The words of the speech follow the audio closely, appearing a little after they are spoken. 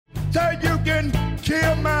Say you can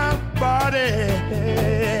kill my body,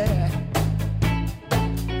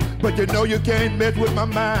 but you know you can't mess with my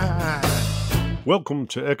mind. Welcome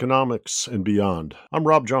to Economics and Beyond. I'm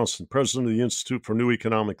Rob Johnson, president of the Institute for New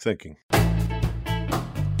Economic Thinking.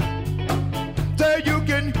 Say you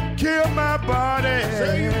can kill my body,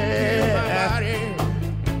 say you can kill my body,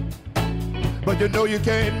 but you know you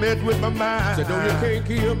can't mess with my mind. Say no, you can't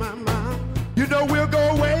kill my mind. You know we'll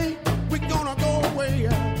go away. We're gonna go away.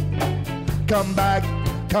 Come back,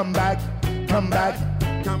 come back, come back,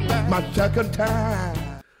 Come back. my second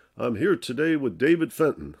time. I'm here today with David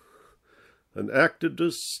Fenton, an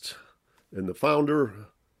activist and the founder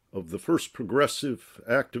of the first progressive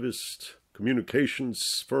activist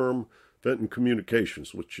communications firm, Fenton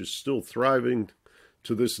Communications, which is still thriving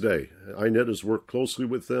to this day. INET has worked closely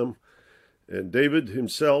with them, and David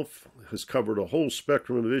himself has covered a whole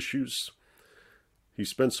spectrum of issues. He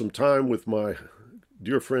spent some time with my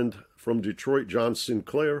dear friend from Detroit, John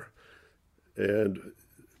Sinclair, and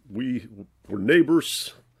we were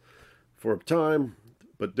neighbors for a time,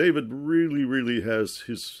 but David really has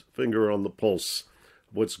his finger on the pulse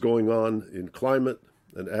of what's going on in climate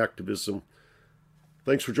and activism.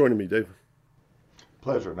 Thanks for joining me, Dave.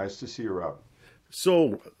 Pleasure. Nice to see you, Rob.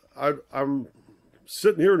 So I'm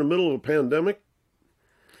sitting here in the middle of a pandemic.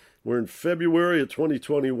 We're in February of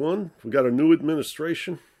 2021. We got a new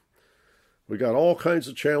administration. We got all kinds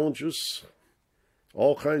of challenges,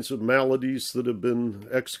 all kinds of maladies that have been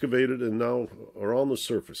excavated and now are on the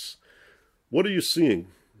surface. What are you seeing?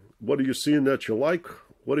 What are you seeing that you like?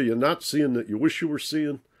 What are you not seeing that you wish you were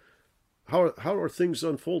seeing? How are things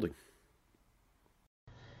unfolding?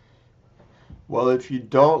 Well, if you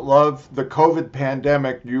don't love the COVID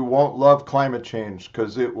pandemic, you won't love climate change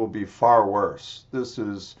because it will be far worse. This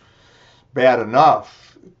is bad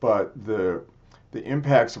enough, but the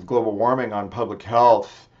impacts of global warming on public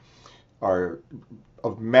health are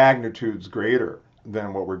of magnitudes greater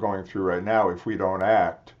than what we're going through right now if we don't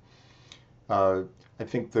act. I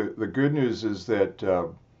think the good news is that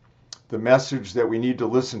the message that we need to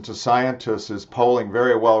listen to scientists is polling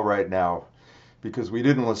very well right now, because we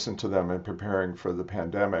didn't listen to them in preparing for the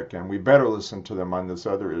pandemic, and we better listen to them on this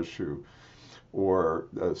other issue, or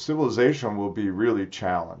civilization will be really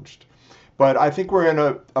challenged. But I think we're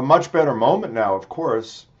in a much better moment now, of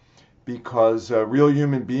course, because real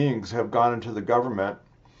human beings have gone into the government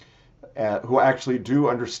who actually do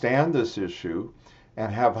understand this issue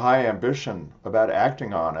and have high ambition about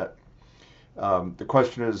acting on it. The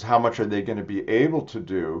question is, how much are they going to be able to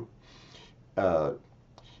do?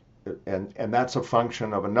 And that's a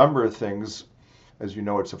function of a number of things. As you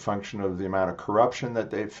know, it's a function of the amount of corruption that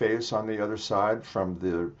they face on the other side from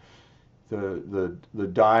the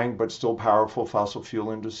dying but still powerful fossil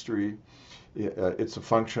fuel industry. It's a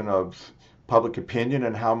function of public opinion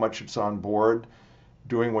and how much it's on board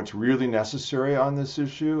doing what's really necessary on this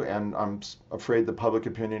issue. And I'm afraid the public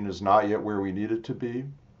opinion is not yet where we need it to be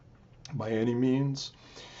by any means.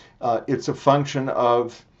 It's a function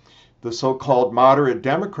of the so-called moderate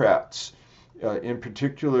Democrats, in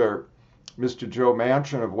particular, Mr. Joe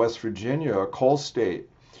Manchin of West Virginia, a coal state,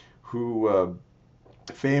 who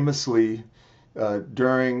famously,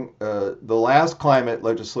 during the last climate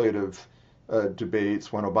legislative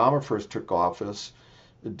debates when Obama first took office,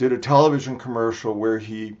 did a television commercial where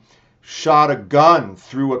he shot a gun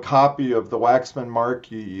through a copy of the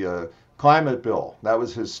Waxman-Markey climate bill. That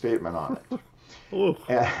was his statement on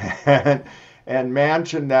it. And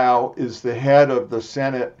Manchin now is the head of the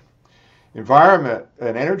Senate Environment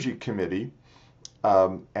and Energy Committee.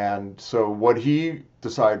 And so what he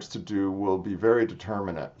decides to do will be very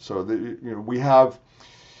determinate. So we have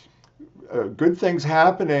good things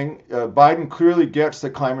happening. Biden clearly gets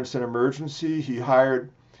that climate's an emergency. He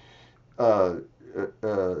hired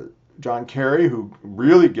John Kerry, who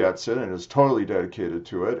really gets it and is totally dedicated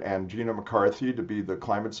to it, and Gina McCarthy to be the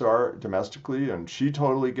climate czar domestically, and she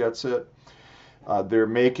totally gets it. They're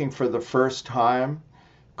making for the first time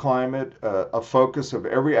climate a focus of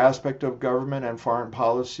every aspect of government and foreign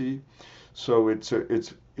policy. So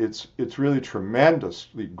it's really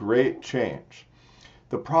tremendously great change.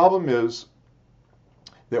 The problem is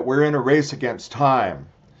that we're in a race against time,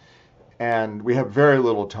 and we have very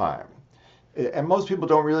little time. And most people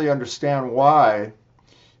don't really understand why.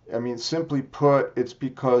 I mean, simply put, it's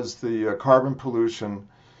because the carbon pollution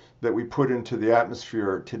that we put into the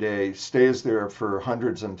atmosphere today stays there for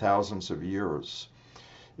hundreds and thousands of years.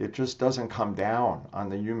 It just doesn't come down on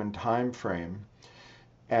the human time frame.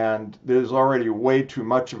 And there's already way too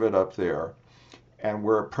much of it up there. And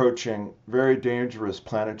we're approaching very dangerous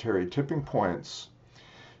planetary tipping points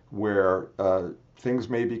where things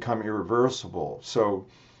may become irreversible. So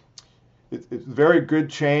it's very good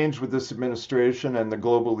change with this administration and the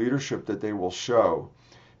global leadership that they will show.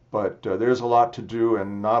 But there's a lot to do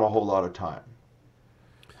and not a whole lot of time.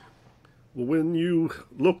 Well, when you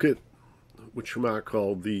look at what you might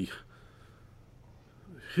call the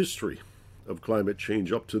history of climate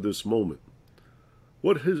change up to this moment,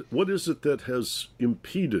 what is it that has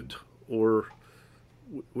impeded, or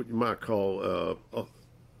what you might call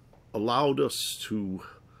allowed us to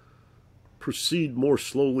proceed more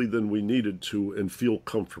slowly than we needed to and feel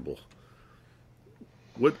comfortable?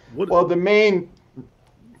 Well, the main...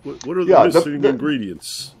 What are the missing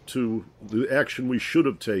ingredients to the action we should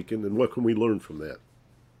have taken, and what can we learn from that?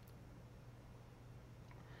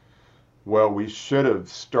 Well, we should have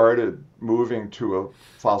started moving to a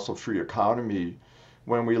fossil-free economy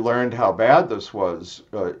when we learned how bad this was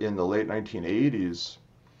in the late 1980s.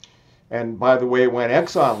 And by the way, when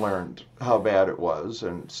Exxon learned how bad it was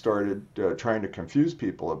and started trying to confuse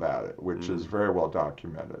people about it, which is very well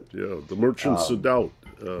documented. Yeah, The Merchants of Doubt.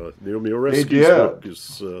 Naomi They Oreskes' did. book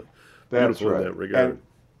is That's beautiful right. in that regard. And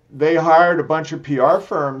they hired a bunch of PR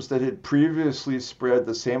firms that had previously spread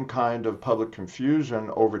the same kind of public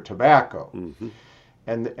confusion over tobacco. Mm-hmm.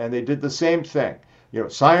 And they did the same thing. You know,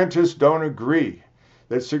 scientists don't agree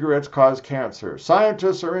that cigarettes cause cancer.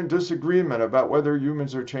 Scientists are in disagreement about whether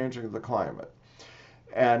humans are changing the climate.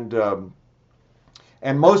 And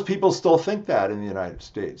most people still think that in the United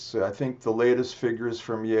States. So I think the latest figures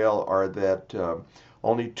from Yale are that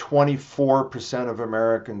only 24% of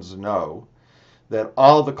Americans know that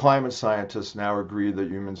all the climate scientists now agree that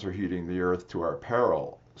humans are heating the earth to our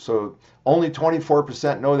peril. So only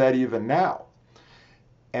 24% know that even now.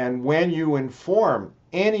 And when you inform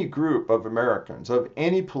any group of Americans of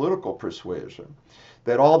any political persuasion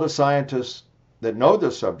that all the scientists that know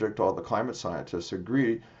this subject, all the climate scientists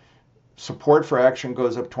agree, support for action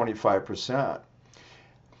goes up 25%.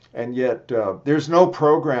 And yet there's no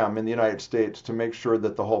program in the United States to make sure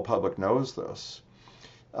that the whole public knows this.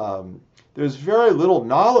 There's very little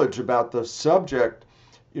knowledge about the subject.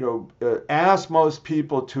 You know, ask most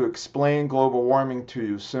people to explain global warming to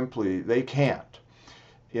you simply. They can't.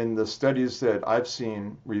 In the studies that I've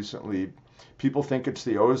seen recently, people think it's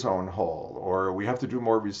the ozone hole, or we have to do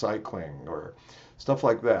more recycling, or stuff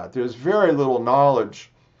like that. There's very little knowledge.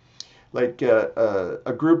 Like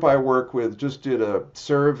a group I work with just did a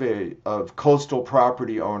survey of coastal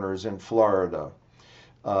property owners in Florida.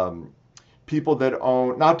 People that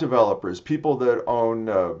own, not developers, people that own,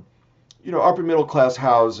 upper middle class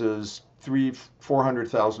houses,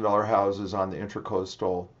 $400,000 houses on the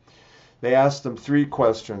Intracoastal. They asked them 3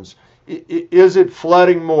 questions. Is it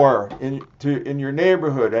flooding more in your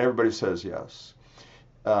neighborhood? And everybody says yes.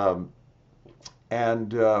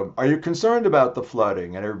 And are you concerned about the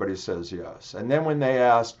flooding? And everybody says yes. And then when they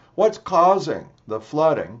asked, what's causing the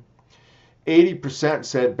flooding? 80%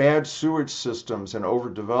 said bad sewage systems and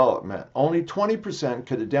overdevelopment. Only 20%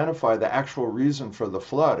 could identify the actual reason for the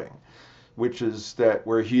flooding, which is that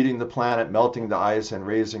we're heating the planet, melting the ice, and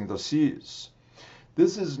raising the seas.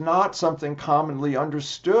 This is not something commonly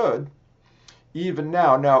understood even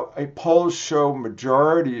now. Now, polls show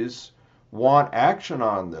majorities want action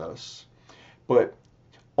on this, but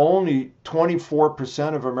only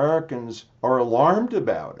 24% of Americans are alarmed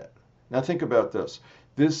about it. Now think about this.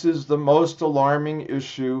 This is the most alarming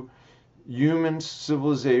issue human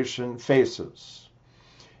civilization faces.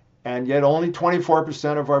 And yet only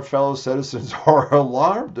 24% of our fellow citizens are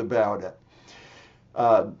alarmed about it.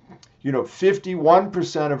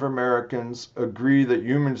 51% of Americans agree that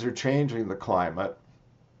humans are changing the climate.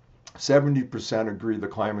 70% agree the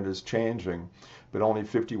climate is changing, but only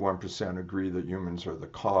 51% agree that humans are the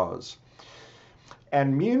cause.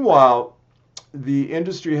 And meanwhile, the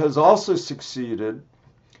industry has also succeeded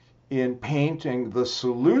in painting the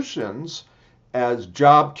solutions as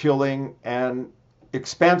job killing and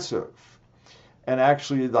expensive. And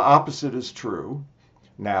actually the opposite is true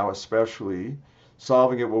now, especially.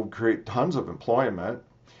 Solving it will create tons of employment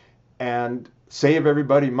and save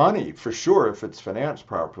everybody money, for sure, if it's financed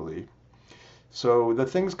properly. So the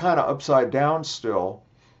thing's kind of upside down still,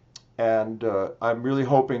 and I'm really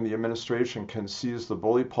hoping the administration can seize the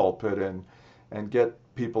bully pulpit and get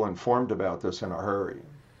people informed about this in a hurry.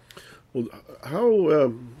 Well,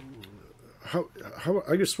 how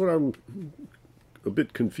I guess what I'm a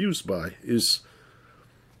bit confused by is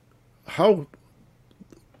how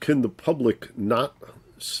can the public not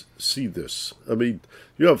see this? I mean,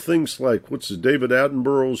 you have things like, David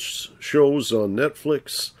Attenborough's shows on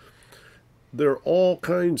Netflix. There are all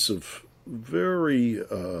kinds of very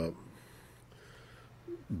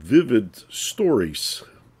vivid stories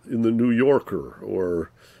in the New Yorker, or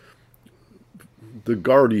The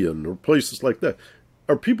Guardian or places like that,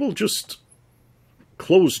 are people just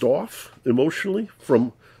closed off emotionally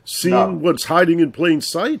from seeing what's hiding in plain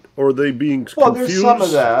sight, or are they being Well, confused? there's some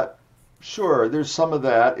of that. Sure, there's some of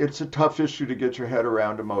that. It's a tough issue to get your head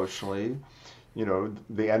around emotionally. You know,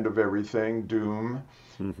 the end of everything, doom,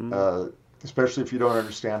 especially if you don't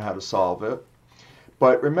understand how to solve it.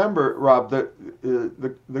 But remember, Rob, that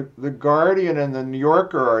the Guardian and the New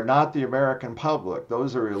Yorker are not the American public.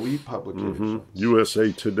 Those are elite publications.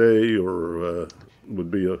 USA Today or would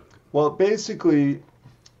be a... Well, basically,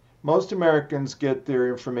 most Americans get their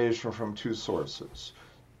information from two sources: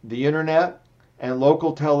 the internet and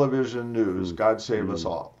local television news. God save us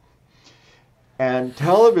all. And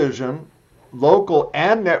television, local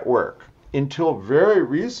and network, until very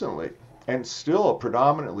recently, and still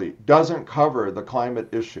predominantly, doesn't cover the climate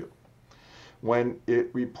issue. When it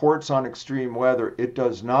reports on extreme weather, it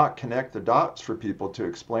does not connect the dots for people to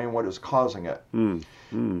explain what is causing it.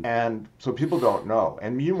 And so people don't know.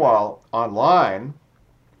 And meanwhile, online,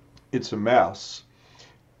 it's a mess.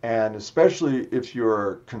 And especially if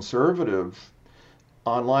you're conservative,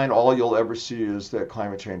 online, all you'll ever see is that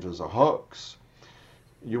climate change is a hoax.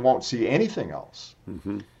 You won't see anything else.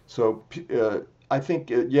 So I think,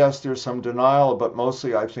 yes, there's some denial, but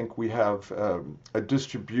mostly I think we have a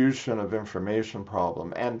distribution of information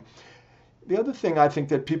problem. And the other thing I think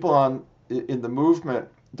that people in the movement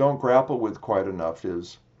don't grapple with quite enough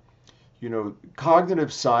is, you know,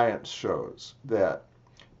 cognitive science shows that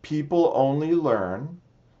people only learn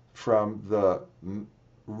from the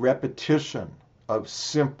repetition of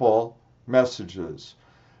simple messages,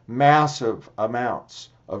 massive amounts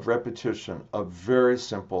of repetition of very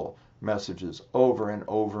simple messages over and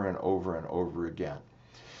over and over and over again.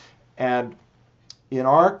 And in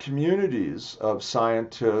our communities of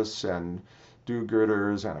scientists and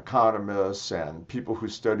do-gooders and economists and people who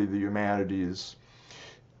study the humanities,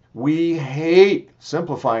 we hate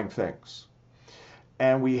simplifying things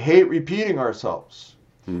and we hate repeating ourselves.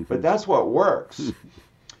 But that's what works.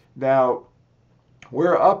 Now,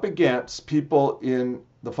 we're up against people in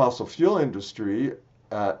the fossil fuel industry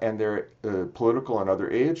and their political and other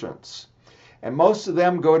agents. And most of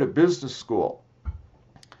them go to business school.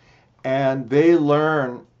 And they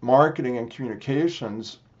learn marketing and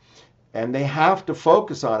communications, and they have to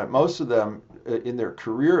focus on it. Most of them in their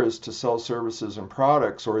careers to sell services and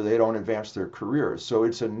products, or they don't advance their careers. So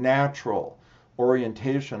it's a natural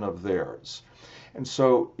orientation of theirs. And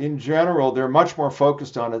so in general, they're much more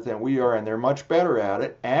focused on it than we are, and they're much better at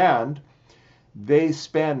it. And they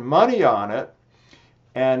spend money on it,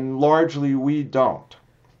 and largely we don't.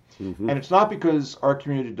 And it's not because our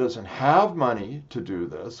community doesn't have money to do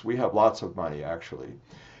this. We have lots of money, actually.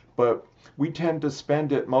 But we tend to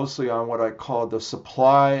spend it mostly on what I call the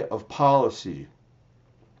supply of policy.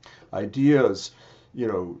 Ideas, you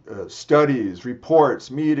know, studies,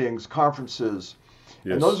 reports, meetings, conferences.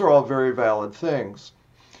 Yes. And those are all very valid things.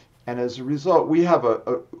 And as a result, we have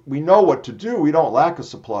we know what to do. We don't lack a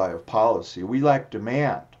supply of policy. We lack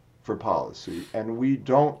demand for policy, and we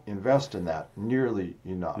don't invest in that nearly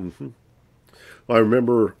enough. I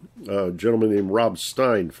remember a gentleman named Rob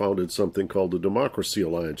Stein founded something called the Democracy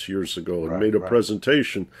Alliance years ago and made a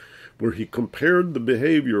presentation where he compared the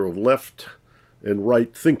behavior of left and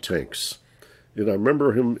right think tanks. And I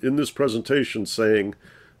remember him in this presentation saying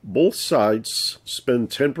both sides spend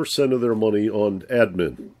 10% of their money on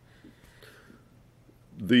admin.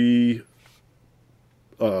 The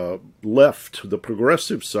left, the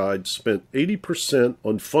progressive side, spent 80%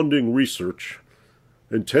 on funding research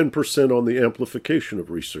and 10% on the amplification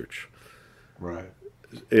of research. Right.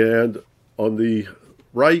 And on the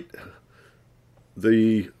right,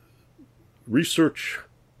 the research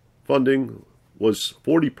funding was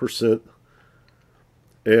 40%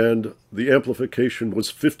 and the amplification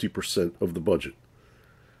was 50% of the budget.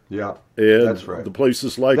 Yeah, and that's right. The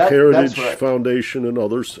places like Heritage Foundation and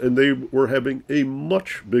others, and they were having a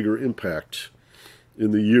much bigger impact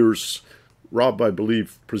in the years. Rob, I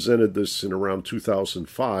believe, presented this in around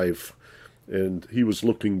 2005, and he was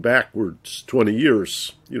looking backwards 20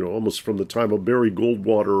 years, you know, almost from the time of Barry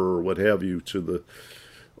Goldwater or what have you to the,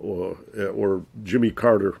 or Jimmy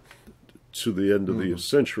Carter to the end of the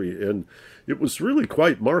century. And it was really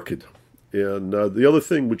quite marked. And the other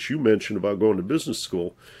thing which you mentioned about going to business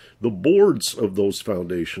school, the boards of those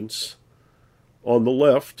foundations on the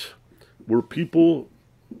left were people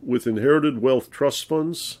with inherited wealth trust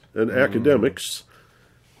funds and academics,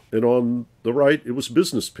 and on the right it was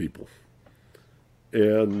business people.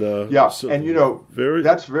 And and you know,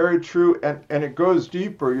 that's very true, and it goes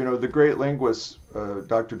deeper. You know, the great linguist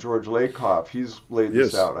Dr. George Lakoff, he's laid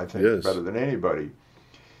this out, I think, better than anybody.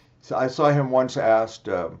 So I saw him once asked,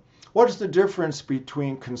 what's the difference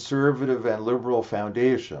between conservative and liberal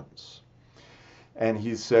foundations? And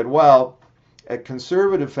he said, well, at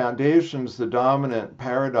conservative foundations, the dominant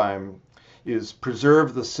paradigm is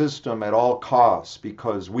preserve the system at all costs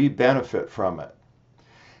because we benefit from it.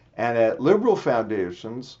 And at liberal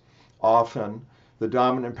foundations, often the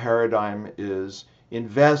dominant paradigm is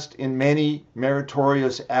invest in many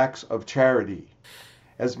meritorious acts of charity,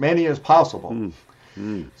 as many as possible.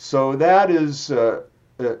 So that is a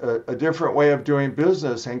different way of doing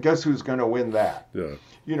business, and guess who's going to win that? Yeah.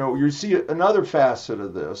 You know, you see another facet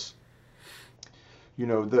of this. You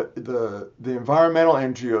know, the environmental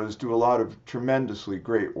NGOs do a lot of tremendously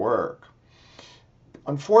great work.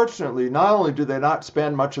 Unfortunately, not only do they not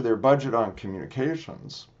spend much of their budget on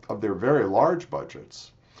communications, of their very large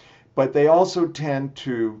budgets, but they also tend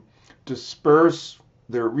to disperse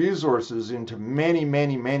their resources into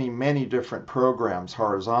many different programs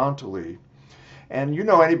horizontally. And you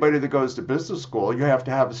know, anybody that goes to business school, you have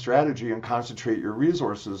to have a strategy and concentrate your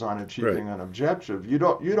resources on achieving an objective. You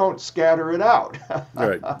don't scatter it out.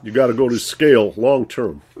 Right. You got to go to scale long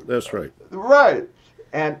term. That's right. Right.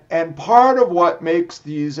 And part of what makes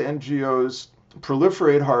these NGOs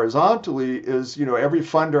proliferate horizontally is, you know, every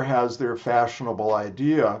funder has their fashionable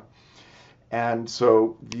idea. And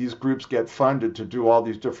so these groups get funded to do all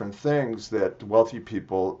these different things that wealthy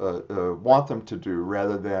people want them to do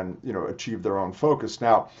rather than, you know, achieve their own focus.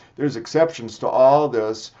 Now, there's exceptions to all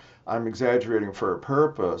this. I'm exaggerating for a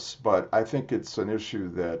purpose, but I think it's an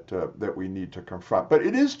issue that we need to confront. But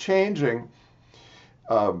it is changing.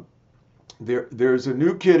 There's a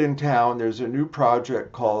new kid in town. There's a new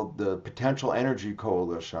project called the Potential Energy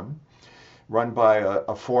Coalition, run by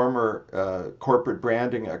a former corporate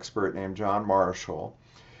branding expert named John Marshall.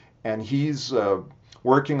 And he's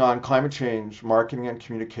working on climate change, marketing, and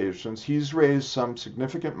communications. He's raised some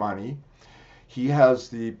significant money. He has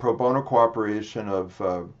the pro bono cooperation of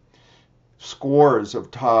scores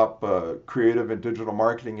of top creative and digital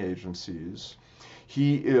marketing agencies.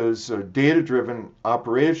 He is a data-driven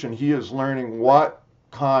operation. He is learning what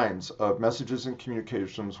kinds of messages and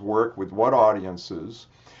communications work with what audiences,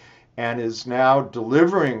 and is now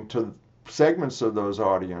delivering to segments of those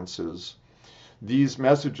audiences these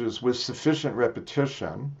messages with sufficient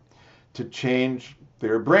repetition to change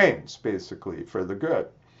their brains, basically, for the good,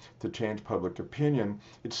 to change public opinion.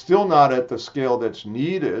 It's still not at the scale that's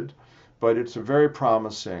needed, but it's a very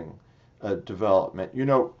promising development. You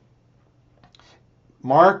know,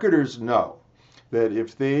 marketers know that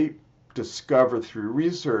if they discover through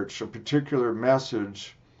research a particular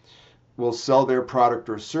message will sell their product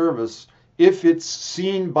or service if it's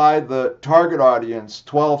seen by the target audience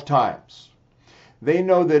 12 times. They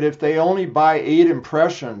know that if they only buy 8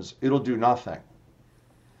 impressions, it'll do nothing.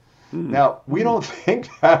 Now, we don't think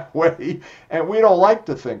that way, and we don't like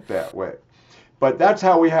to think that way. But that's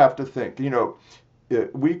how we have to think. You know,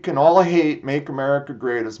 we can all hate Make America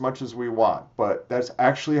Great as much as we want, but that's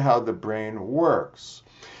actually how the brain works.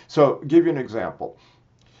 So, I'll give you an example.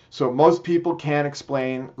 So most people can't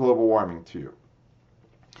explain global warming to you.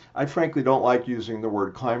 I frankly don't like using the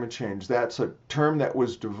word climate change. That's a term that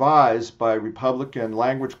was devised by Republican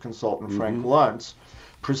language consultant Frank Luntz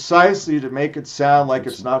precisely to make it sound like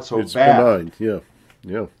it's not so it's bad. Benign.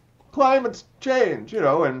 Yeah. Climate's changed, you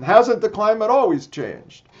know, and hasn't the climate always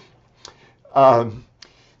changed? But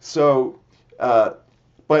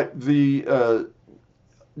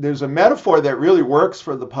there's a metaphor that really works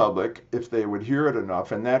for the public if they would hear it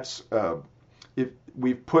enough, and that's if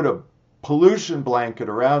we've put a pollution blanket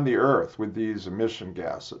around the earth with these emission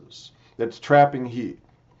gases that's trapping heat.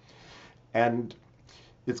 And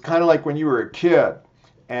it's kind of like when you were a kid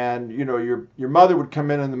and, you know, your mother would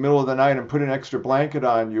come in the middle of the night and put an extra blanket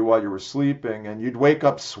on you while you were sleeping, and you'd wake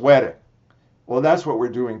up sweating. Well, that's what we're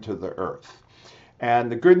doing to the earth. And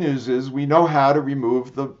the good news is we know how to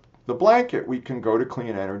remove the blanket. We can go to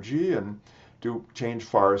clean energy and change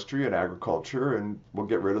forestry and agriculture, and we'll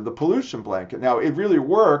get rid of the pollution blanket. Now, it really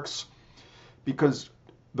works because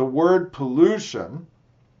the word pollution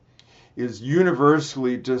is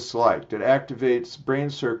universally disliked. It activates brain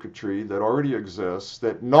circuitry that already exists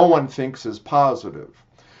that no one thinks is positive.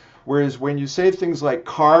 Whereas when you say things like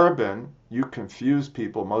carbon, you confuse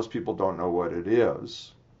people. Most people don't know what it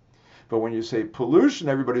is. But when you say pollution,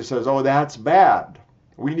 everybody says, oh, that's bad.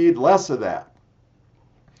 We need less of that.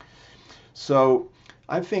 So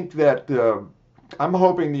I think that I'm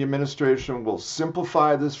hoping the administration will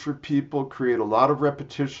simplify this for people, create a lot of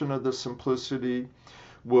repetition of the simplicity,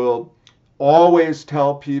 will always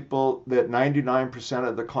tell people that 99%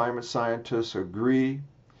 of the climate scientists agree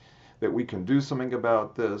that we can do something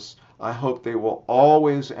about this. I hope they will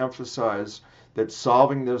always emphasize that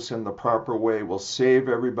solving this in the proper way will save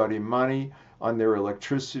everybody money on their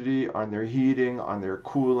electricity, on their heating, on their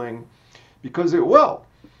cooling, because it will.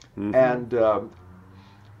 Mm-hmm.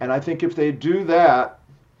 And I think if they do that,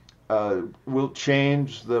 we'll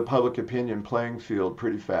change the public opinion playing field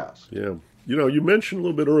pretty fast. Yeah. You know, you mentioned a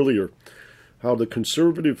little bit earlier how the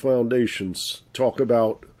conservative foundations talk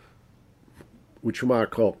about, which you might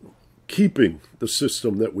call, keeping the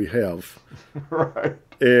system that we have. Right.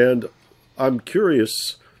 And I'm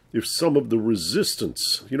curious if some of the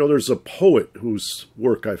resistance, you know, there's a poet whose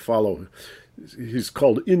work I follow. He's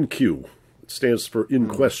called In-Q. It stands for In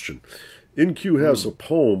Question. In-Q has a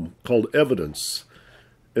poem called Evidence.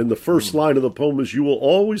 And the first line of the poem is, you will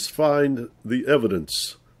always find the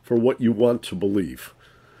evidence for what you want to believe.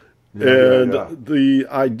 The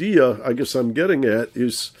idea, I guess I'm getting at,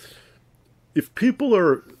 is if people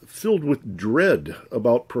are filled with dread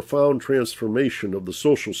about profound transformation of the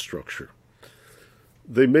social structure,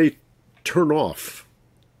 they may turn off.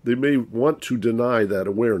 They may want to deny that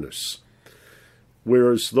awareness.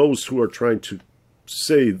 Whereas those who are trying to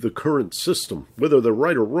say the current system, whether they're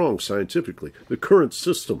right or wrong scientifically, the current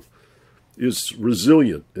system is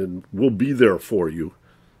resilient and will be there for you,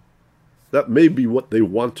 that may be what they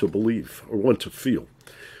want to believe or want to feel.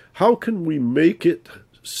 How can we make it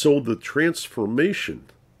so the transformation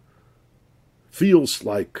feels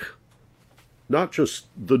like not just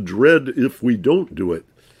the dread if we don't do it,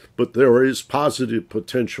 but there is positive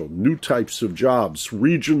potential, new types of jobs,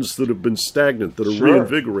 regions that have been stagnant that are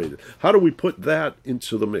reinvigorated? How do we put that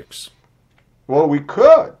into the mix? Well, we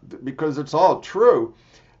could, because it's all true.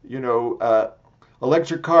 You know,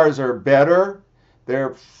 electric cars are better,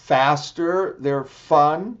 they're faster, they're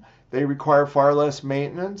fun, they require far less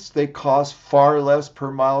maintenance, they cost far less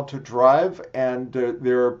per mile to drive, and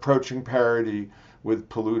they're approaching parity with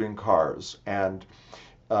polluting cars. And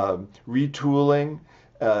retooling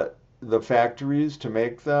the factories to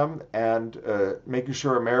make them, and making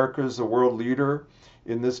sure America is the world leader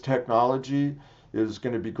in this technology is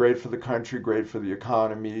going to be great for the country, great for the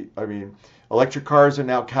economy. I mean, electric cars are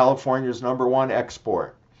now California's #1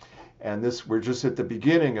 export. And we're just at the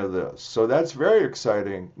beginning of this. So that's very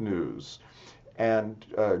exciting news. And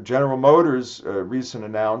General Motors' recent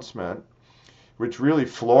announcement, which really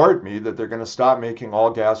floored me, that they're going to stop making all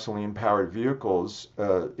gasoline-powered vehicles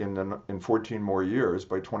in 14 more years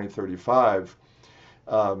by 2035.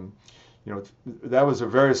 You know, that was a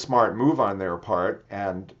very smart move on their part,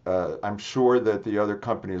 and I'm sure that the other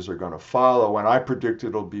companies are going to follow. And I predict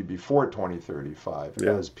it'll be before 2035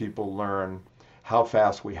 as people learn how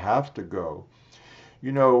fast we have to go.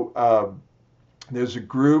 You know, there's a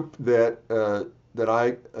group that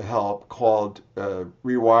I help called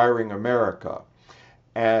Rewiring America.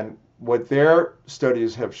 And what their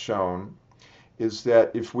studies have shown is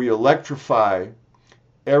that if we electrify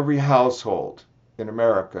every household in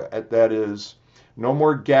America, that is, no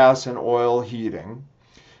more gas and oil heating,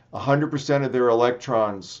 100% of their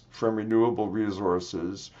electrons from renewable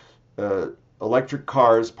resources, electric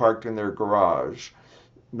cars parked in their garage,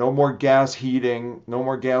 no more gas heating, no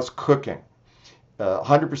more gas cooking,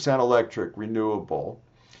 100% electric, renewable.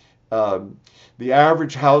 The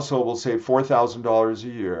average household will save $4,000 a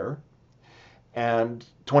year, and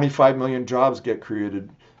 25 million jobs get created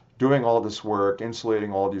doing all this work,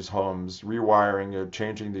 insulating all these homes, rewiring it,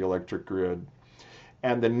 changing the electric grid.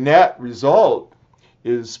 And the net result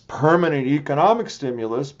is permanent economic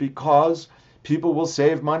stimulus because people will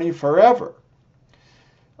save money forever.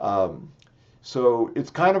 So it's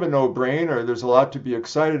kind of a no-brainer. There's a lot to be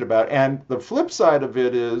excited about. And the flip side of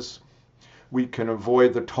it is we can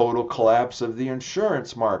avoid the total collapse of the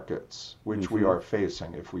insurance markets, which we are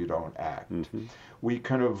facing if we don't act. We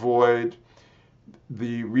can avoid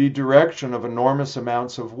the redirection of enormous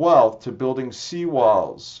amounts of wealth to building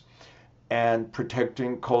seawalls and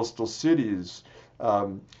protecting coastal cities.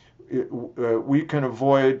 We can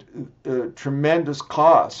avoid tremendous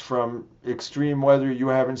costs from extreme weather you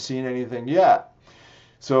haven't seen anything yet.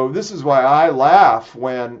 So this is why I laugh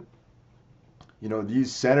when, you know,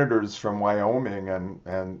 these senators from Wyoming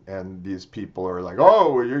and these people are like,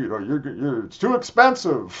 oh, you're it's too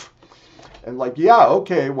expensive. And like, yeah,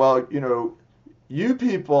 okay, well, you know, you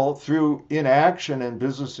people through inaction and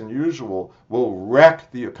business as usual will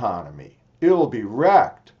wreck the economy. It will be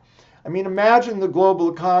wrecked. I mean, imagine the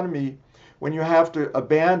global economy when you have to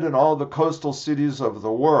abandon all the coastal cities of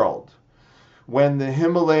the world, when the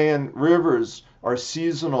Himalayan rivers are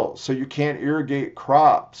seasonal, so you can't irrigate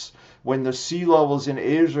crops, when the sea levels in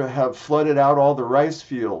Asia have flooded out all the rice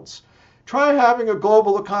fields. Try having a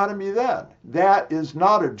global economy then. That is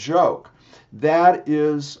not a joke. That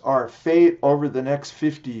is our fate over the next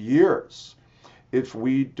 50 years if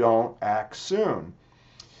we don't act soon.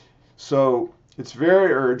 So it's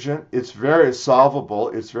very urgent, it's very solvable,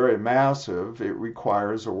 it's very massive. It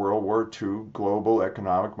requires a World War II global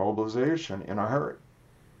economic mobilization in a hurry.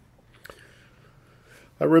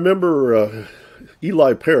 I remember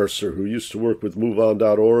Eli Pariser, who used to work with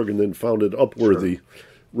MoveOn.org and then founded Upworthy,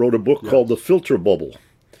 wrote a book called The Filter Bubble.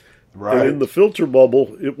 Right. And in The Filter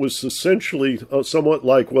Bubble, it was essentially somewhat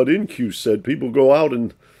like what InQ said. People go out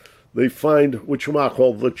and they find what you might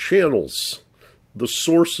call the channels, the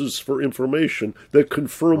sources for information that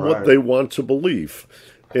confirm what they want to believe.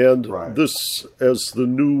 And this, as the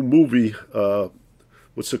new movie,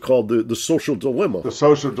 what's it called? The Social Dilemma. The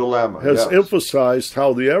Social Dilemma has emphasized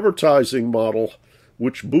how the advertising model,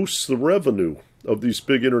 which boosts the revenue of these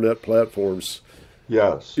big internet platforms,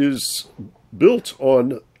 is built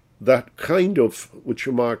on that kind of what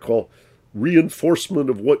you might call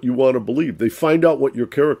reinforcement of what you want to believe. They find out what your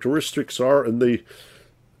characteristics are, and the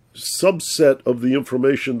subset of the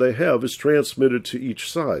information they have is transmitted to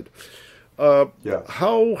each side. How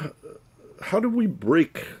do we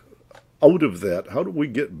break out of that? How do we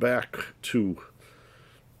get back to,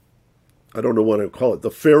 I don't know what I call it,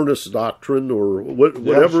 the fairness doctrine or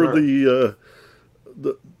whatever the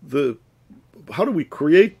how do we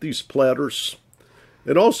create these platters?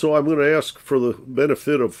 And also, I'm going to ask, for the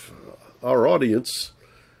benefit of our audience,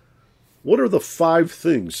 what are the 5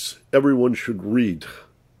 things everyone should read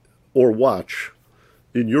or watch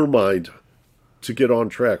in your mind to get on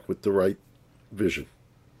track with the right vision?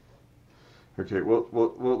 Okay,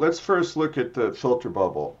 well, let's first look at the filter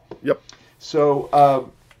bubble. Yep. So,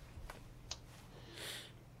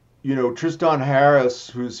 Tristan Harris,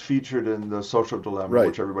 who's featured in The Social Dilemma,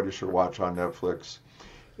 which everybody should watch on Netflix,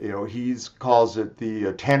 he calls it the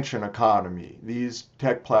attention economy. These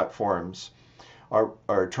tech platforms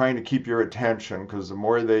are trying to keep your attention, because the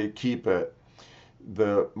more they keep it,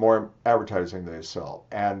 the more advertising they sell.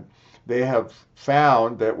 And they have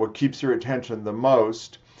found that what keeps your attention the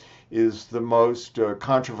most is the most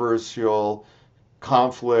controversial,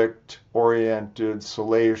 conflict-oriented,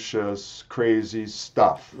 salacious, crazy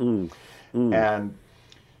stuff. And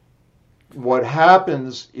what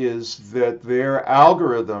happens is that their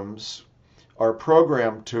algorithms are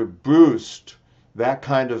programmed to boost that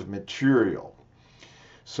kind of material.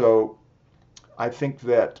 So I think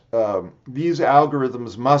that these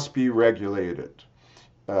algorithms must be regulated,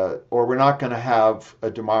 or we're not going to have a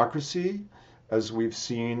democracy, as we've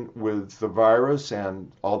seen with the virus and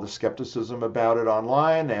all the skepticism about it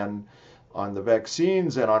online and on the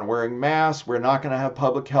vaccines and on wearing masks. We're not going to have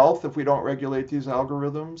public health if we don't regulate these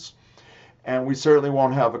algorithms. And we certainly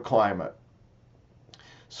won't have a climate.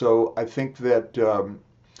 So I think that,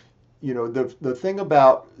 the thing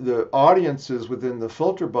about the audiences within the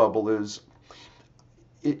filter bubble is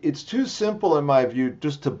it's too simple, in my view,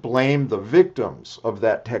 just to blame the victims of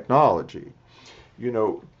that technology.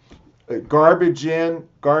 Garbage in,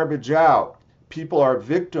 garbage out. People are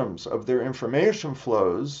victims of their information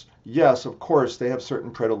flows. Yes, of course, they have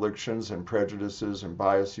certain predilections and prejudices and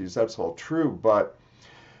biases. That's all true. But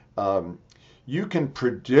you can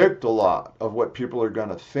predict a lot of what people are going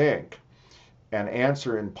to think and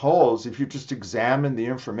answer in polls if you just examine the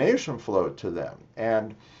information flow to them.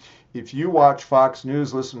 And if you watch Fox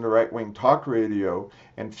News, listen to right-wing talk radio,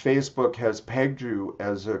 and Facebook has pegged you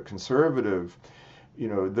as a conservative,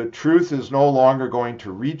 the truth is no longer going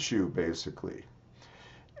to reach you, basically.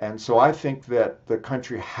 And so I think that the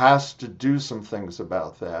country has to do some things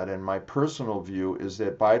about that. And my personal view is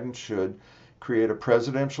that Biden should create a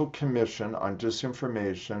presidential commission on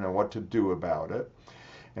disinformation and what to do about it,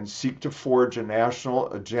 and seek to forge a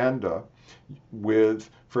national agenda with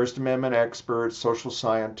First Amendment experts, social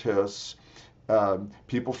scientists,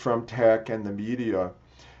 people from tech and the media.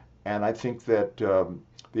 And I think that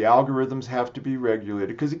the algorithms have to be regulated,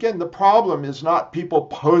 because again, the problem is not people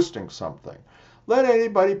posting something. Let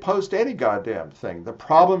anybody post any goddamn thing. The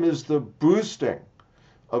problem is the boosting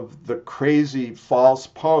of the crazy false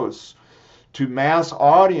posts to mass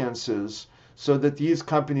audiences so that these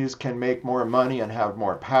companies can make more money and have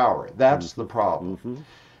more power. That's the problem.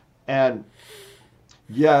 And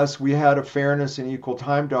yes, we had a fairness and equal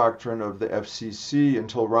time doctrine of the FCC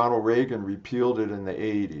until Ronald Reagan repealed it in the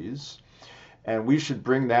 80s. And we should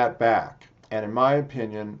bring that back. And in my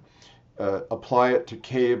opinion, apply it to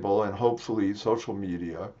cable and hopefully social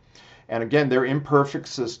media. And again, they're imperfect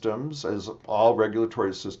systems, as all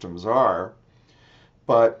regulatory systems are.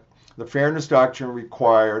 But the fairness doctrine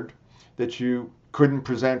required that you couldn't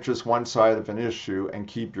present just one side of an issue and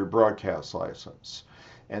keep your broadcast license.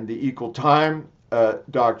 And the equal time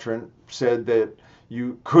doctrine said that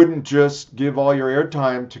you couldn't just give all your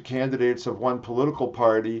airtime to candidates of one political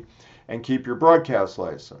party and keep your broadcast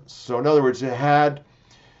license. So in other words,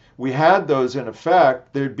 we had those in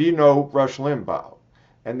effect, there'd be no Rush Limbaugh,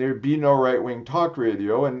 and there'd be no right-wing talk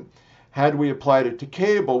radio. And had we applied it to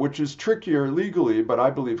cable, which is trickier legally, but I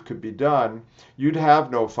believe could be done, you'd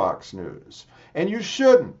have no Fox News. And you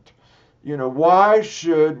shouldn't. Why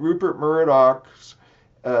should Rupert Murdoch's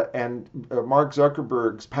and Mark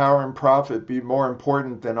Zuckerberg's power and profit be more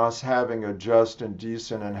important than us having a just and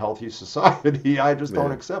decent and healthy society? I just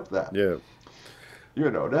don't accept that. Yeah.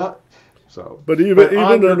 That. So, but even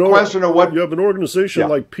on the question of what you have an organization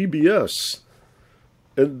like PBS,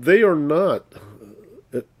 and they are not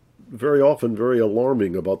very often very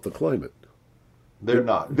alarming about the climate. They're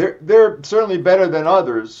not. They're certainly better than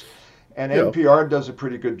others, and NPR does a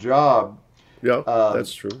pretty good job. Yeah,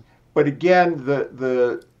 that's true. But again,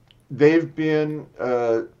 they've been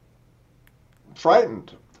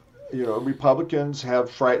frightened. Republicans have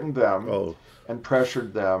frightened them and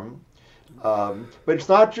pressured them. But it's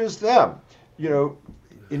not just them.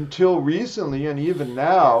 Until recently and even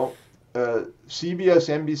now, CBS,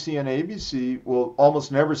 NBC, and ABC will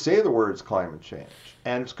almost never say the words climate change.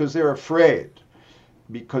 And it's because they're afraid,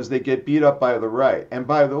 because they get beat up by the right. And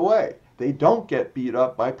by the way, they don't get beat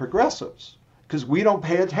up by progressives, because we don't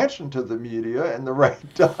pay attention to the media and the right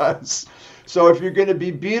does. So if you're going to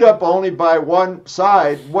be beat up only by one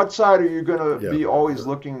side, what side are you going to be always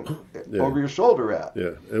looking over your shoulder at?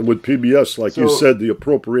 Yeah, and with PBS, like you said, the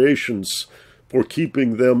appropriations for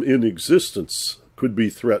keeping them in existence could be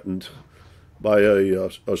threatened by a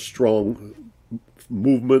strong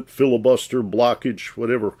movement, filibuster, blockage,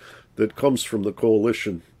 whatever, that comes from the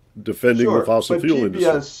coalition defending the fossil fuel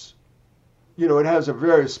industry. It has a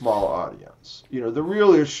very small audience. The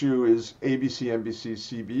real issue is ABC, NBC,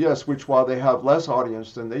 CBS, which while they have less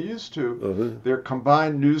audience than they used to, their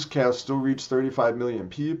combined newscasts still reach 35 million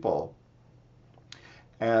people.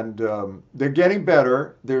 And they're getting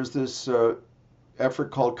better. There's this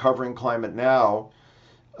effort called Covering Climate Now,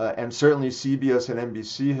 and certainly CBS and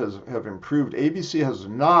NBC have improved. ABC has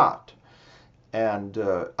not. And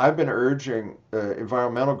I've been urging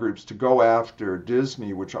environmental groups to go after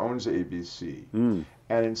Disney, which owns ABC,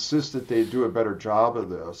 and insist that they do a better job of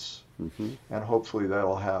this. And hopefully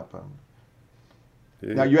that'll happen.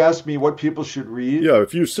 Yeah. Now, you asked me what people should read. Yeah,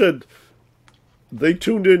 if you said they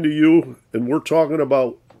tuned into you and we're talking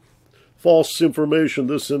about false information,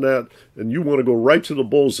 this and that, and you want to go right to the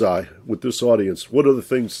bullseye with this audience, what are the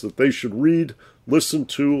things that they should read, listen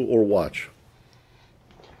to, or watch?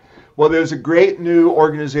 Well, there's a great new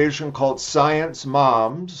organization called Science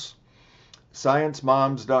Moms,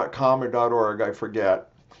 sciencemoms.com or .org, I forget.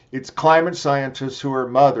 It's climate scientists who are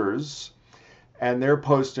mothers, and they're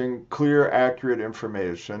posting clear, accurate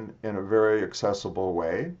information in a very accessible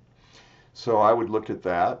way. So I would look at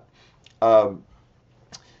that.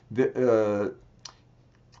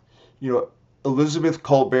 Elizabeth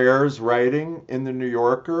Kolbert's writing in The New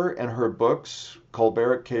Yorker and her books,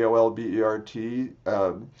 Kolbert,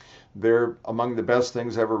 Kolbert, they're among the best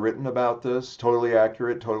things ever written about this. Totally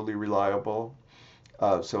accurate, totally reliable.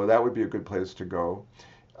 So that would be a good place to go.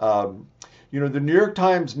 The New York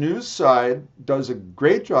Times news side does a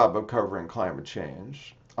great job of covering climate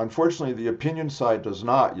change. Unfortunately, the opinion side does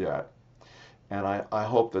not yet. And I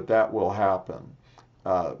hope that will happen.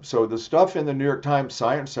 So the stuff in the New York Times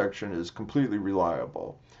science section is completely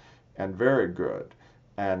reliable and very good.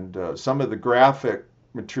 And some of the graphic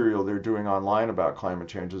material they're doing online about climate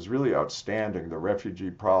change is really outstanding. The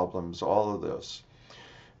refugee problems, all of this.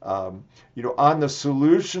 On the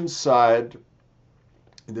solution side,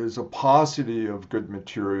 there's a paucity of good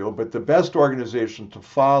material, but the best organization to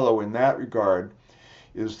follow in that regard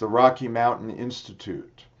is the Rocky Mountain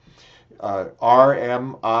Institute,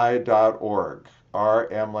 rmi.org.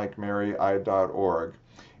 RM like Mary, I.org.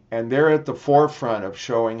 And they're at the forefront of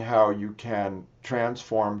showing how you can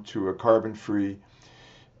transform to a carbon-free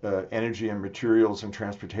energy and materials and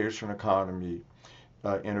transportation economy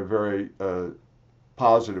in a very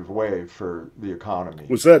positive way for the economy.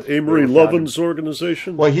 Was that Amory Lovin's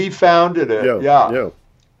organization? Well, he founded it, yeah.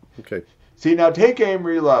 Okay. See, now take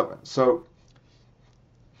Amory Lovin. So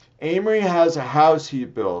Amory has a house he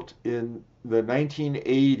built in the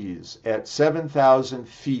 1980s at 7,000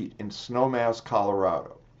 feet in Snowmass,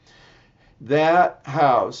 Colorado. That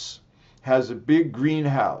house has a big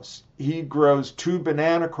greenhouse. He grows 2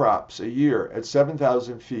 banana crops a year at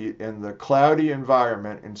 7,000 feet in the cloudy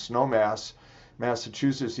environment in Snowmass,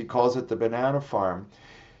 Massachusetts. He calls it the banana farm,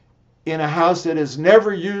 in a house that has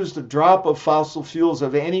never used a drop of fossil fuels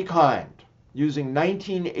of any kind. using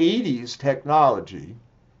 1980s technology.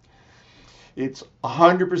 It's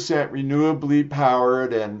 100% renewably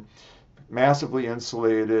powered and massively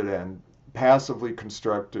insulated and passively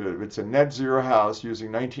constructed. It's a net zero house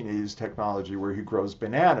using 1980s technology where he grows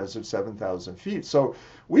bananas at 7,000 feet. So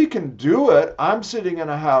we can do it. I'm sitting in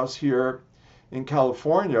a house here in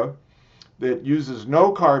California that uses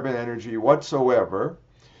no carbon energy whatsoever.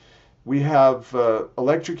 We have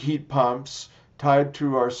electric heat pumps tied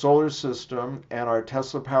to our solar system and our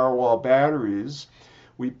Tesla Powerwall batteries.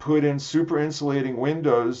 We put in super insulating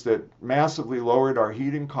windows that massively lowered our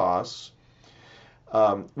heating costs.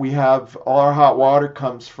 We have all our hot water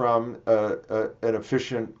comes from an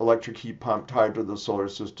efficient electric heat pump tied to the solar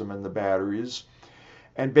system and the batteries.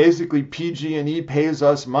 And basically PG&E pays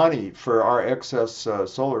us money for our excess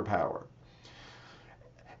solar power.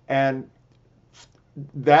 And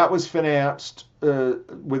that was financed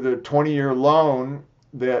with a 20-year loan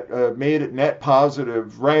that made it net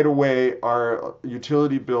positive. Right away, our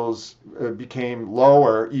utility bills became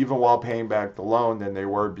lower, even while paying back the loan, than they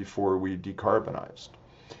were before we decarbonized.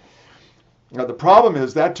 Now, the problem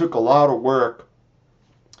is that took a lot of work.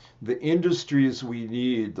 The industries we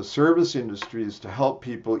need, the service industries to help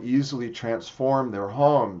people easily transform their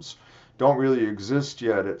homes, don't really exist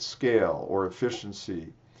yet at scale or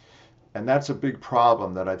efficiency. And that's a big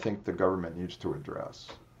problem that I think the government needs to address.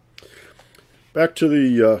 Back to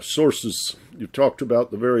the sources, you've talked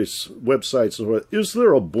about the various websites. Is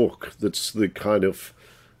there a book that's the kind of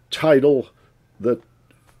title that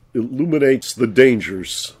illuminates the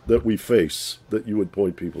dangers that we face that you would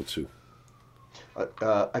point people to?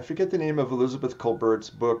 I forget the name of Elizabeth Colbert's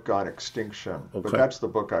book on extinction, but that's the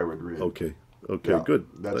book I would read. Okay, yeah, good.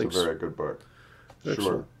 That's Thanks. a very good book. Excellent.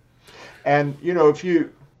 Sure. And, you know, if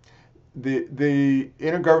you, the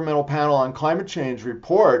Intergovernmental Panel on Climate Change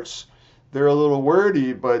reports, they're a little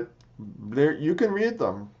wordy, but you can read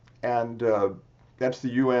them. And that's the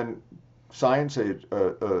UN science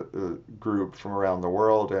group from around the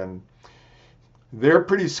world. And they're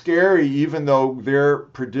pretty scary, even though their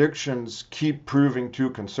predictions keep proving too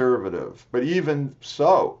conservative. But even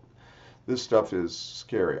so, this stuff is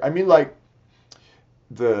scary. I mean, like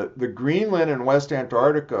the Greenland and West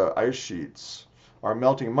Antarctica ice sheets are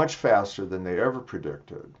melting much faster than they ever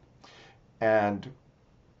predicted. And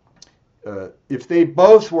if they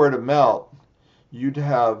both were to melt, you'd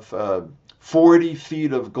have 40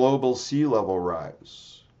 feet of global sea level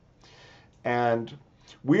rise. And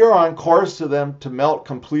we are on course to them to melt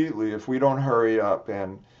completely if we don't hurry up.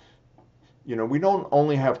 And, you know, we don't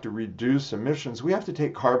only have to reduce emissions, we have to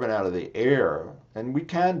take carbon out of the air, and we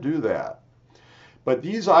can do that. But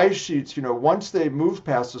these ice sheets, you know, once they move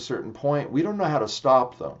past a certain point, we don't know how to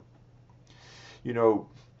stop them. You know,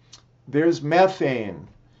 there's methane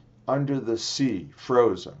under the sea,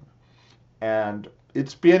 frozen. And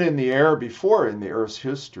it's been in the air before in the Earth's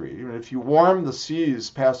history. Even if you warm the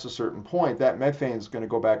seas past a certain point, that methane is going to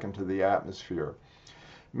go back into the atmosphere.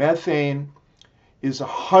 Methane is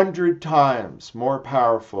 100 times more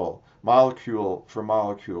powerful, molecule for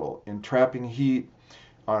molecule, in trapping heat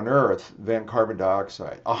on Earth than carbon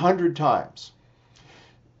dioxide. 100 times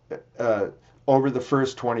over the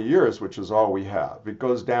first 20 years, which is all we have. It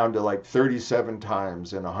goes down to like 37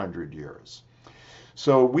 times in 100 years.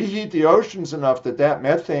 So we heat the oceans enough that that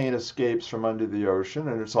methane escapes from under the ocean,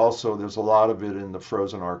 and it's also, there's a lot of it in the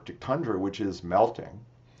frozen Arctic tundra, which is melting.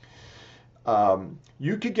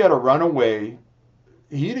 You could get a runaway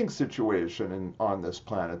heating situation on this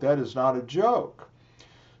planet. That is not a joke.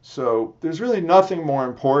 So there's really nothing more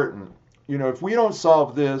important. You know, if we don't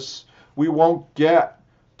solve this, we won't get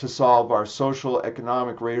to solve our social,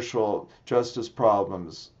 economic, racial justice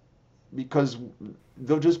problems, because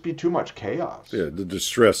there'll just be too much chaos. Yeah, the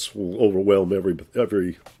distress will overwhelm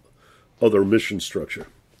every other mission structure.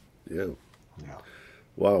 Yeah.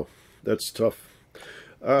 Wow, that's tough.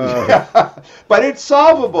 But it's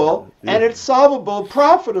solvable, and it's solvable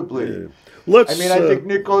profitably. Yeah. I mean, I think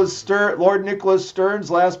Lord Nicholas Stern's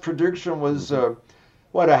last prediction was,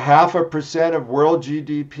 0.5% of world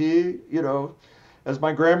GDP? You know, as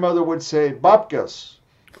my grandmother would say, babkas.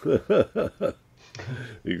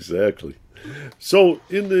 Exactly. So,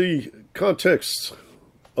 in the context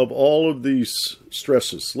of all of these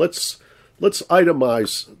stresses, let's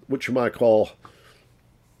itemize what you might call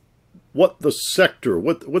what the sector,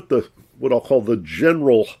 what I'll call the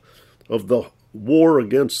general of the war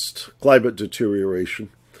against climate deterioration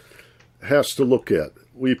has to look at.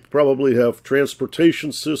 We probably have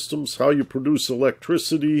transportation systems, how you produce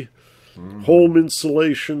electricity, home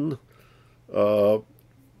insulation,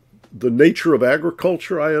 the nature of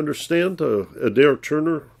agriculture, I understand. Adair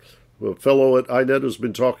Turner A fellow at INET has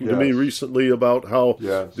been talking to me Yes. recently about how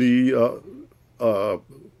Yes. the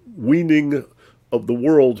weaning of the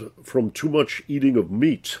world from too much eating of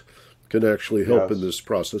meat can actually help Yes. in this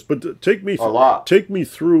process. But take me A lot. take me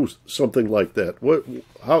through something like that.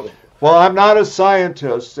 How? Well, I'm not a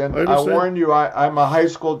scientist, and I I understand. warn you, I'm a high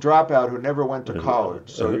school dropout who never went to college.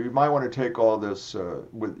 So you might want to take all this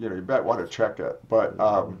with, you might want to check it. But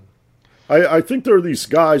I think there are these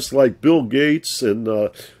guys like Bill Gates and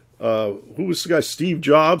who was the guy, Steve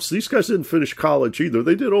Jobs. These guys didn't finish college either.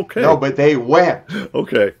 They did okay. no, but they went.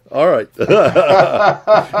 Okay, all right. But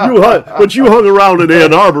you hung around in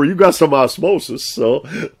Ann Arbor. You got some osmosis, so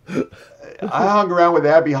I hung around with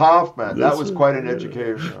Abby Hoffman. That was quite an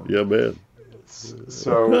education. yeah, man.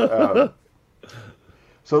 So,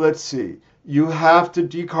 so let's see. You have to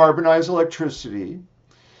decarbonize electricity.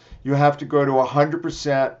 You have to go to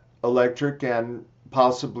 100% electric and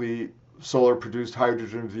possibly solar-produced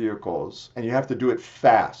hydrogen vehicles, and you have to do it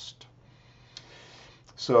fast.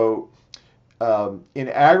 So, in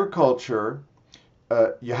agriculture,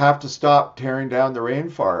 you have to stop tearing down the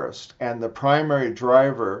rainforest, and the primary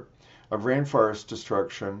driver of rainforest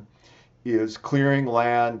destruction is clearing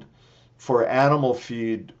land for animal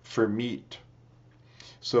feed for meat.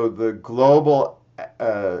 So the global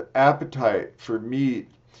appetite for meat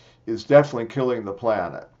is definitely killing the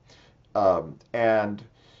planet. And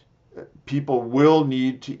people will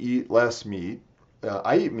need to eat less meat.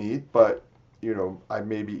 I eat meat, but, I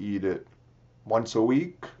maybe eat it once a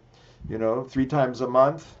week, 3 times a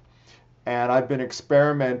month. And I've been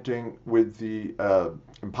experimenting with the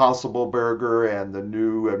Impossible Burger and the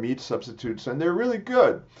new meat substitutes, and they're really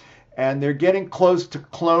good. And they're getting close to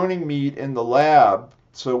cloning meat in the lab,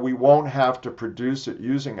 so we won't have to produce it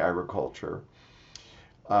using agriculture.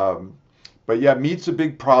 But yeah, meat's a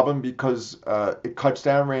big problem because it cuts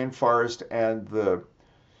down rainforest, and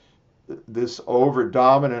this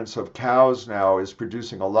overdominance of cows now is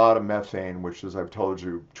producing a lot of methane, which, as I've told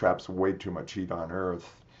you, traps way too much heat on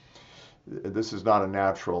Earth. This is not a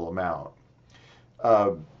natural amount.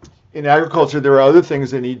 In agriculture, there are other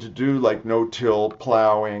things they need to do, like no-till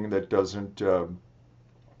plowing that doesn't, they're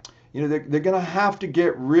going to have to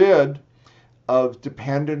get rid of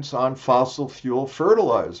dependence on fossil fuel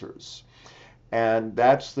fertilizers. And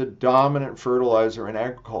that's the dominant fertilizer in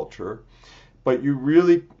agriculture. But you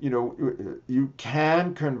really, you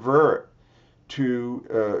can convert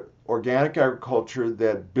to organic agriculture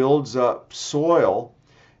that builds up soil.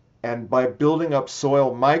 And by building up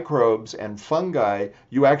soil microbes and fungi,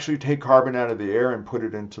 you actually take carbon out of the air and put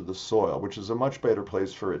it into the soil, which is a much better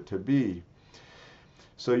place for it to be.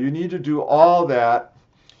 So you need to do all that,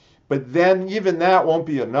 but then even that won't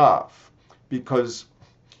be enough, because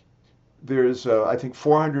there's, I think,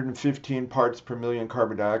 415 parts per million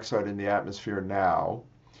carbon dioxide in the atmosphere now.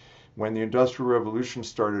 When the Industrial Revolution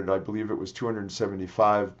started, I believe it was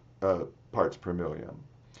 275 parts per million.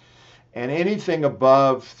 And anything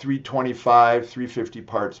above 325, 350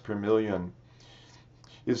 parts per million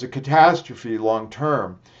is a catastrophe long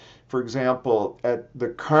term. For example, at the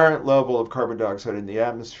current level of carbon dioxide in the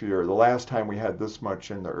atmosphere, the last time we had this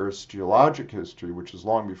much in the Earth's geologic history, which is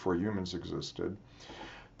long before humans existed,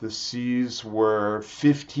 the seas were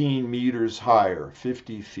 15 meters higher,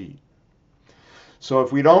 50 feet. So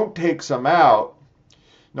if we don't take some out,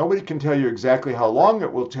 nobody can tell you exactly how long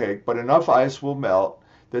it will take, but enough ice will melt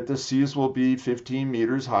that the seas will be 15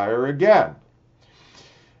 meters higher again.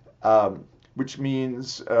 Which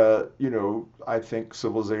means, I think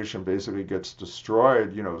civilization basically gets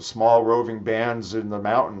destroyed. Small roving bands in the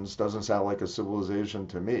mountains doesn't sound like a civilization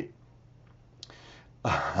to me.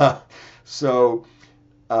 So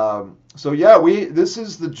yeah, this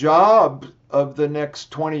is the job of the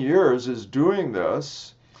next 20 years, is doing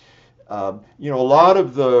this. A lot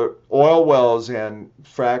of the oil wells and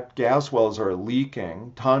fracked gas wells are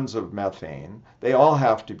leaking tons of methane. They all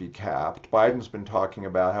have to be capped. Biden's been talking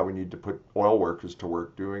about how we need to put oil workers to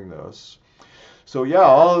work doing this. So yeah,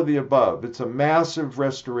 all of the above. It's a massive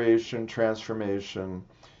restoration, transformation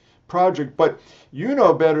project. But you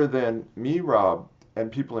know better than me, Rob,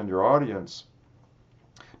 and people in your audience,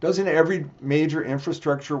 doesn't every major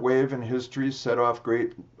infrastructure wave in history set off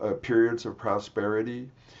great periods of prosperity?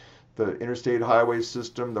 The interstate highway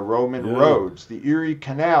system, the Roman roads, the Erie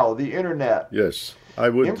Canal, the internet. Yes, I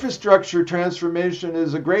would. Infrastructure transformation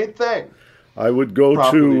is a great thing. I would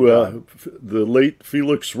go to the late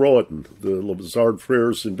Felix Rohatyn, the Lazard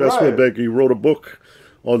Freres investment banker. He wrote a book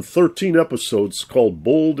on 13 episodes called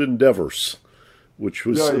Bold Endeavors, which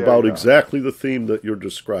was about exactly the theme that you're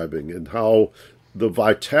describing, and how the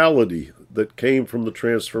vitality that came from the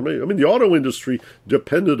transformation. I mean, the auto industry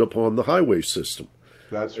depended upon the highway system.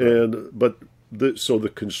 That's right. So the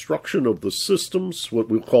construction of the systems, what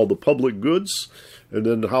we call the public goods, and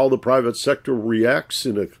then how the private sector reacts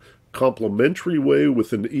in a complementary way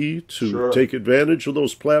with an E to take advantage of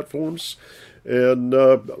those platforms. And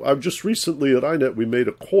I've just recently at INET, we made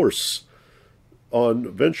a course on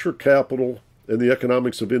venture capital and the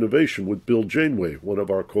economics of innovation with Bill Janeway, one of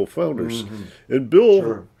our co-founders. Mm-hmm. And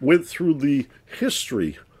Bill went through the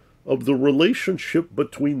history of the relationship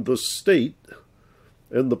between the state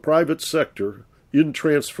and the private sector in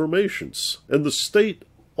transformations. And the state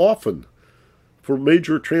often, for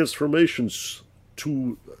major transformations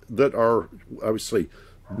that are, I would say,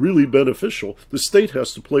 really beneficial, the state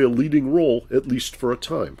has to play a leading role, at least for a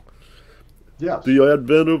time. Yes. The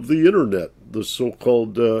advent of the internet, the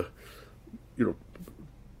so-called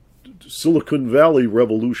Silicon Valley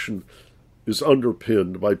revolution, is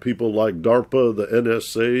underpinned by people like DARPA, the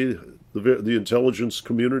NSA, the intelligence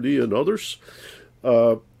community, and others.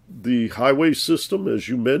 The highway system, as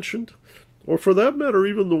you mentioned, or for that matter,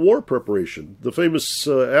 even the war preparation. The famous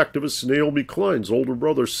activist Naomi Klein's older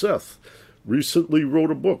brother, Seth, recently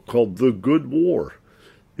wrote a book called The Good War.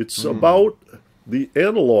 It's about the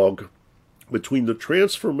analog between the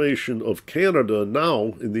transformation of Canada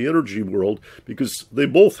now in the energy world, because they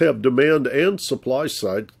both have demand and supply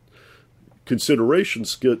side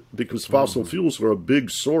considerations, because fossil fuels are a big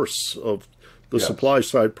source of the supply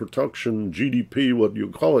side production, GDP, what you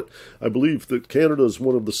call it. I believe that Canada is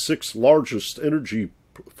one of the 6 largest energy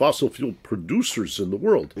fossil fuel producers in the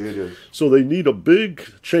world. It is. So they need a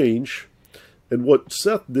big change. And what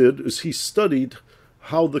Seth did is he studied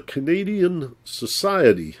how the Canadian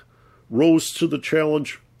society rose to the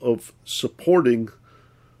challenge of supporting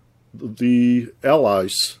the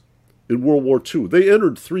Allies in World War II. They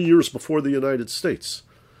entered 3 years before the United States.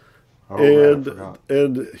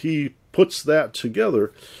 And he puts that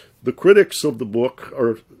together. The critics of the book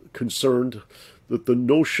are concerned that the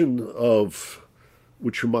notion of,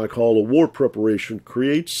 which you might call a war preparation,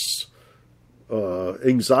 creates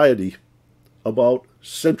anxiety about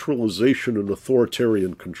centralization and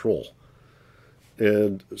authoritarian control.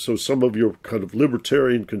 And so some of your kind of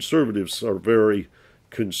libertarian conservatives are very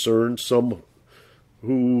concerned. Some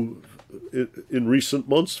who, in recent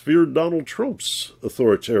months, feared Donald Trump's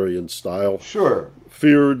authoritarian style. Sure.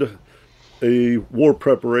 Feared a war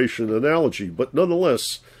preparation analogy. But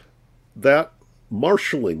nonetheless, that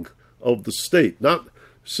marshaling of the state, not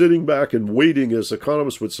sitting back and waiting, as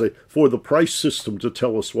economists would say, for the price system to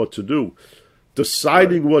tell us what to do,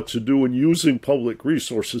 deciding what to do and using public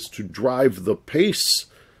resources to drive the pace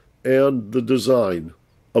and the design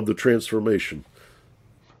of the transformation.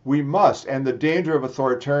 We must, and the danger of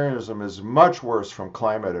authoritarianism is much worse from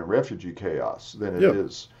climate and refugee chaos than it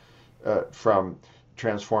is from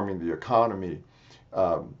transforming the economy.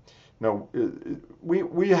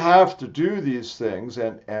 We have to do these things,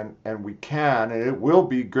 and we can, and it will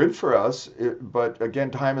be good for us. But again,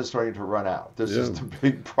 time is starting to run out. This is the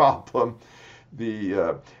big problem.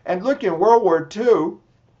 And look, in World War II,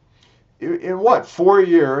 in 4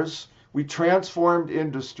 years, we transformed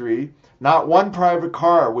industry. Not one private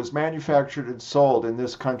car was manufactured and sold in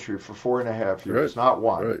this country for 4.5 years. Not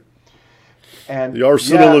one. Right. And the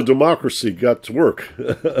arsenal of democracy got to work.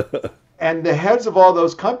 And the heads of all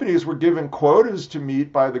those companies were given quotas to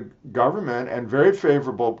meet by the government and very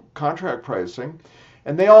favorable contract pricing,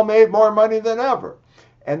 and they all made more money than ever.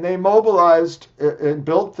 And they mobilized and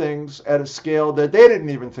built things at a scale that they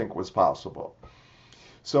didn't even think was possible.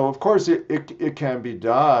 So, of course, it can be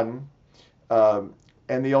done, and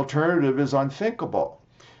the alternative is unthinkable.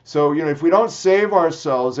 So, if we don't save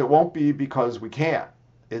ourselves, it won't be because we can't.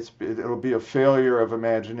 It'll be a failure of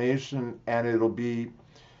imagination, and it'll be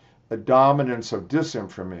a dominance of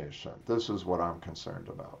disinformation. This is what I'm concerned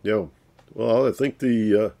about. Yeah. Well, I think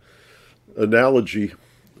the analogy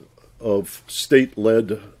of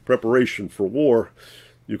state-led preparation for war,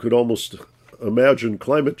 you could almost imagine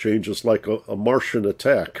climate change as like a Martian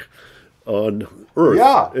attack on Earth.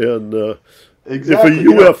 Yeah. And exactly. If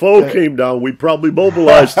a UFO came down, we'd probably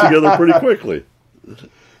mobilize together pretty quickly.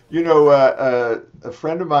 A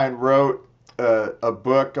friend of mine wrote a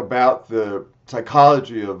book about the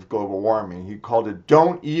psychology of global warming. He called it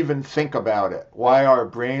 "Don't Even Think About It: Why Our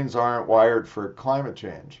Brains Aren't Wired for Climate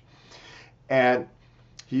Change." And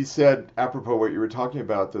he said, apropos what you were talking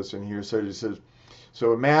about this in here, he says,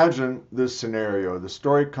 so imagine this scenario. The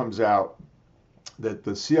story comes out that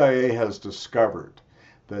the CIA has discovered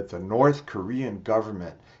that the North Korean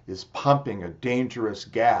government is pumping a dangerous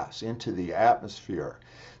gas into the atmosphere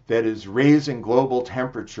that is raising global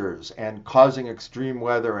temperatures and causing extreme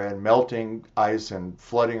weather and melting ice and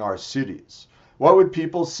flooding our cities. What would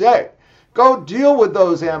people say? Go deal with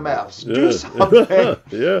those MFs. Do something.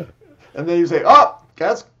 Yeah. And then you say, oh,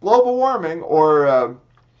 that's global warming. Or,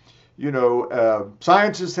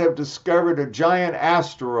 scientists have discovered a giant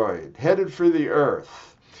asteroid headed for the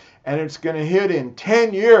Earth. And it's going to hit in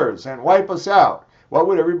 10 years and wipe us out. What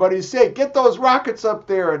would everybody say? Get those rockets up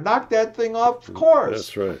there and knock that thing off the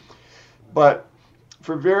course. That's right. But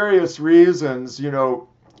for various reasons, the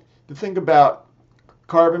thing about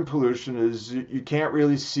carbon pollution is you can't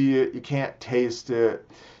really see it, you can't taste it,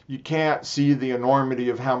 you can't see the enormity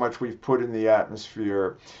of how much we've put in the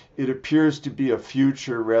atmosphere. It appears to be a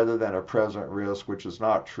future rather than a present risk, which is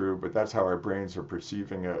not true, but that's how our brains are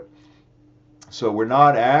perceiving it. So we're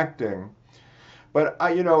not acting. But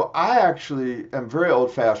I actually am very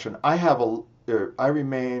old-fashioned. I have a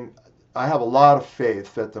lot of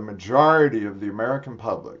faith that the majority of the American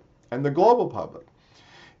public and the global public,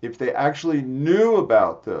 if they actually knew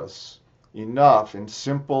about this enough in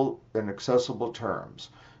simple and accessible terms,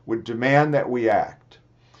 would demand that we act.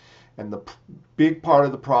 And the big part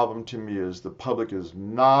of the problem to me is the public is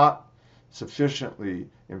not sufficiently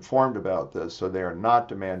informed about this, so they are not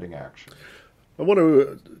demanding action. I want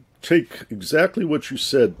to take exactly what you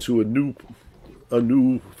said to a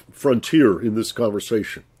new frontier in this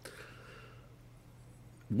conversation.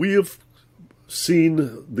 We have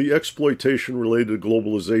seen the exploitation related to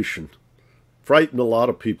globalization frighten a lot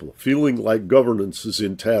of people, feeling like governance is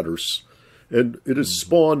in tatters, and it has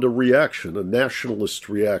spawned a reaction, a nationalist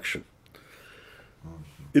reaction.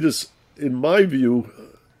 It is, in my view,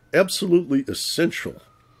 absolutely essential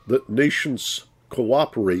that nations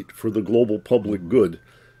cooperate for the global public good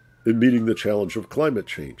in meeting the challenge of climate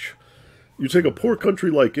change. You take a poor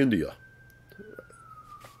country like India.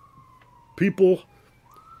 People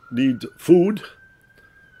need food,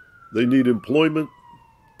 they need employment,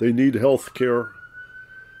 they need health care,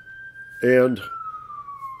 and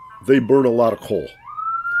they burn a lot of coal.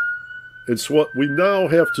 And so what we now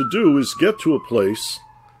have to do is get to a place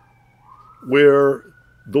where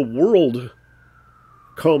the world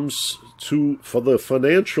comes to for the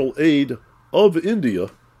financial aid of India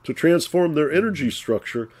to transform their energy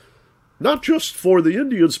structure, not just for the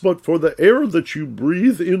Indians, but for the air that you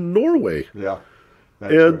breathe in Norway. Yeah.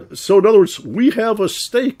 And right. So, in other words, we have a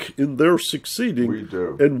stake in their succeeding. We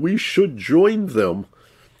do. And we should join them.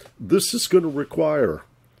 This is going to require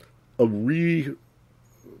a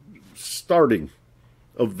restarting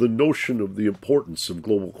of the notion of the importance of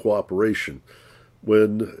global cooperation.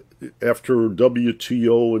 When, after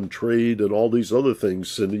WTO and trade and all these other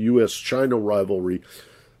things and the U.S.-China rivalry,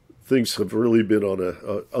 things have really been on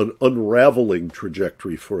an unraveling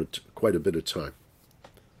trajectory for quite a bit of time.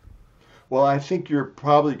 Well, I think you're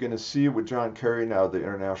probably going to see with John Kerry now, the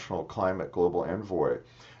International Climate Global Envoy,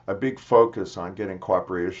 a big focus on getting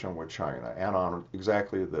cooperation with China and on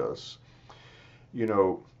exactly this.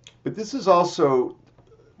 But this is also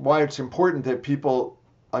why it's important that people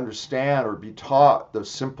understand or be taught the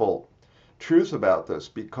simple truth about this,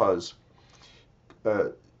 because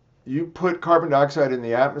you put carbon dioxide in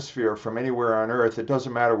the atmosphere from anywhere on Earth, it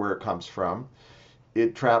doesn't matter where it comes from,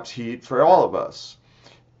 it traps heat for all of us.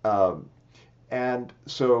 And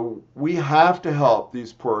so we have to help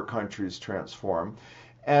these poorer countries transform.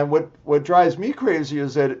 And what drives me crazy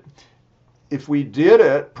is that if we did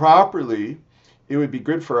it properly, it would be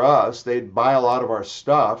good for us. They'd buy a lot of our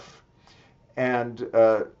stuff, and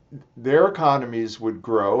their economies would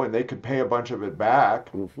grow, and they could pay a bunch of it back.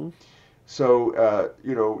 Mm-hmm. So,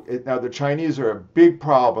 now the Chinese are a big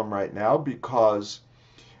problem right now because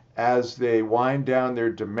as they wind down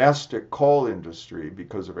their domestic coal industry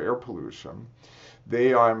because of air pollution,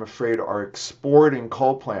 they, I'm afraid, are exporting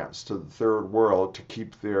coal plants to the third world to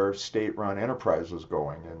keep their state-run enterprises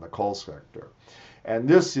going in the coal sector. And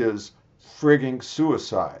this is frigging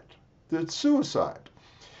suicide. It's suicide.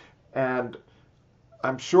 And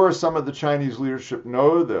I'm sure some of the Chinese leadership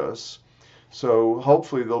know this, so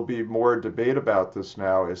hopefully there'll be more debate about this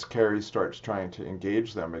now as Kerry starts trying to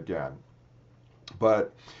engage them again.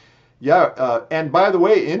 But yeah, and by the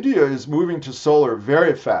way, India is moving to solar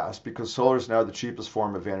very fast because solar is now the cheapest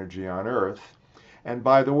form of energy on Earth. And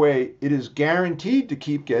by the way, it is guaranteed to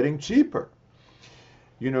keep getting cheaper.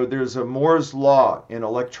 There's a Moore's law in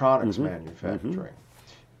electronics manufacturing.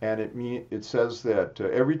 And it says that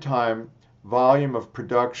every time volume of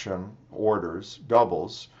production orders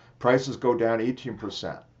doubles, prices go down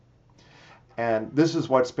 18%. And this is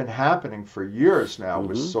what's been happening for years now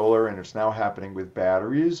with solar, and it's now happening with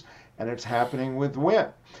batteries, and it's happening with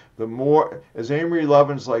wind. The more, as Amory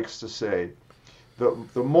Lovins likes to say,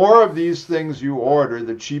 The more of these things you order,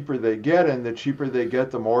 the cheaper they get, and the cheaper they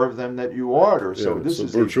get, the more of them that you order. So Yeah, this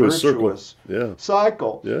it's is a virtuous Yeah.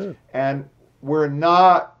 cycle. Yeah. And we're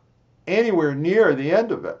not anywhere near the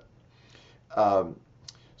end of it.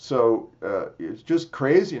 It's just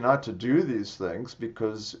crazy not to do these things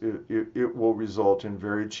because it will result in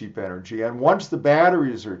very cheap energy. And once the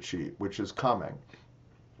batteries are cheap, which is coming,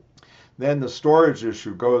 then the storage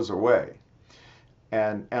issue goes away.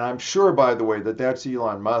 And I'm sure, by the way, that that's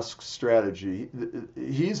Elon Musk's strategy.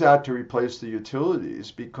 He's out to replace the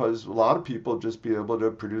utilities because a lot of people just be able to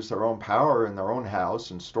produce their own power in their own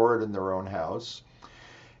house and store it in their own house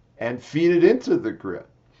and feed it into the grid.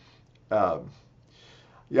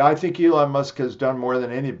 Yeah, I think Elon Musk has done more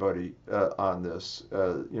than anybody on this.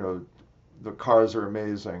 The cars are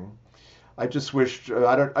amazing. I just wish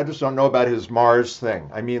I just don't know about his Mars thing.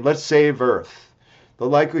 I mean, let's save Earth. The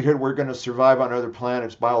likelihood we're going to survive on other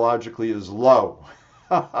planets biologically is low.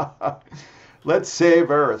 Let's save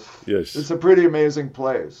Earth. Yes. It's a pretty amazing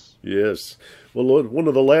place. Yes. Well, one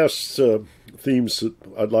of the last themes that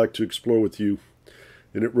I'd like to explore with you,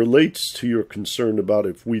 and it relates to your concern about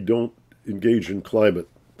if we don't engage in climate,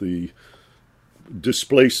 the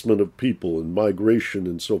displacement of people and migration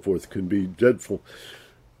and so forth can be dreadful.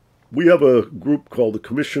 We have a group called the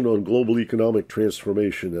Commission on Global Economic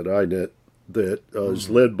Transformation at INET that is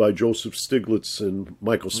led by Joseph Stiglitz and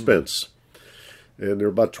Michael Spence. And there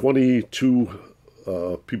are about 22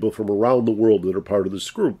 people from around the world that are part of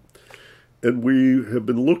this group. And we have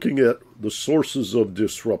been looking at the sources of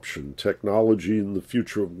disruption, technology and the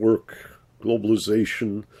future of work,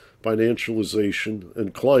 globalization, financialization,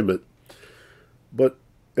 and climate. But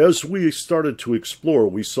as we started to explore,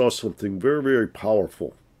 we saw something very, very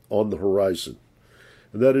powerful on the horizon.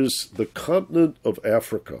 And that is the continent of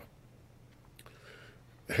Africa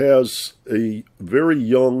has a very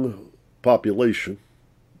young population.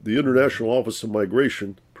 The International Office of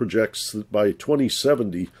Migration projects that by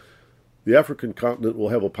 2070, the African continent will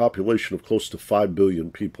have a population of close to 5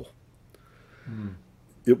 billion people.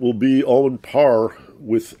 It will be on par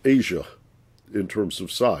with Asia in terms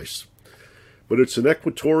of size. But it's an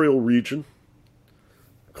equatorial region.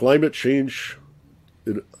 Climate change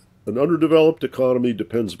in an underdeveloped economy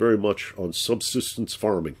depends very much on subsistence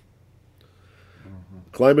farming.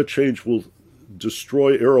 Climate change will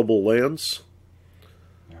destroy arable lands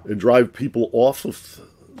and drive people off of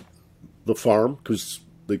the farm because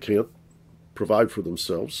they can't provide for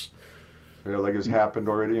themselves. Yeah, like has happened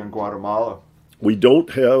already in Guatemala. We don't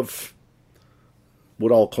have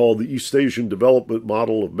what I'll call the East Asian development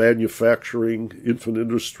model of manufacturing, infant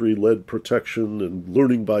industry-led protection, and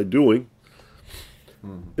learning by doing.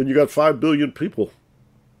 And you got 5 billion people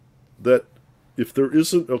that if there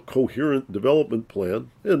isn't a coherent development plan,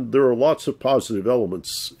 and there are lots of positive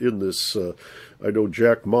elements in this. I know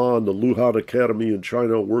Jack Ma and the Luhan Academy in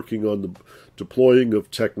China are working on the deploying of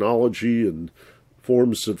technology and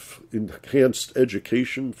forms of enhanced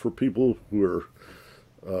education for people who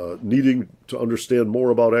are needing to understand more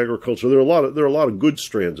about agriculture. There are a lot of good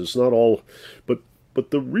strands. It's not all, but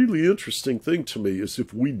the really interesting thing to me is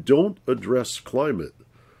if we don't address climate,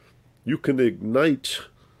 you can ignite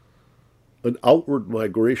an outward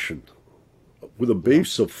migration with a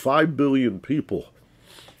base of 5 billion people.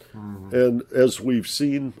 And as we've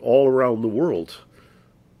seen all around the world,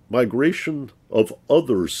 migration of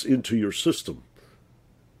others into your system,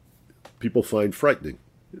 people find frightening.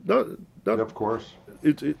 Not of course.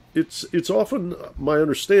 It's often my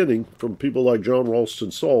understanding from people like John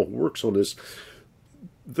Ralston Saul, who works on this,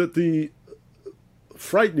 that the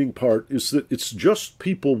frightening part is that it's just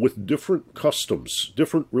people with different customs,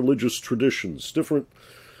 different religious traditions, different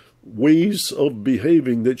ways of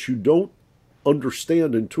behaving that you don't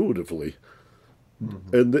understand intuitively.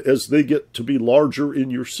 And as they get to be larger in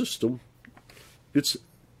your system,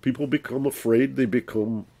 people become afraid, they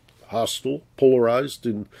become hostile, polarized,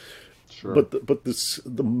 and Sure. but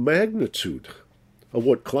the magnitude of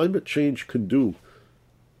what climate change can do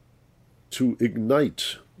to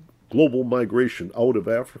ignite global migration out of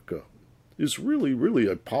Africa is really, really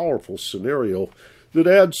a powerful scenario that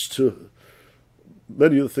adds to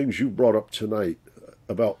many of the things you brought up tonight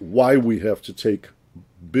about why we have to take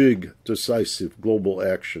big, decisive global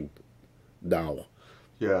action now.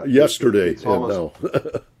 Yeah. Yesterday It's and almost,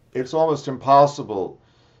 now. it's almost impossible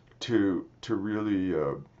to really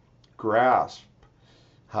grasp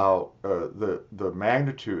how the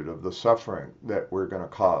magnitude of the suffering that we're going to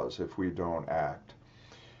cause if we don't act.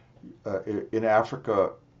 In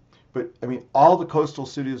Africa, but I mean, all the coastal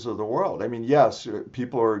cities of the world. I mean, yes,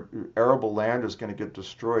 arable land is going to get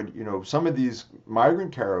destroyed. You know, some of these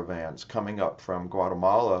migrant caravans coming up from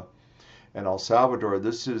Guatemala and El Salvador.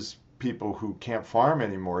 This is people who can't farm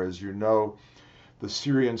anymore. As you know, the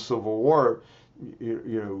Syrian civil war,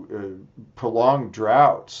 prolonged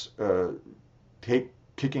droughts,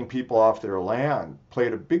 kicking people off their land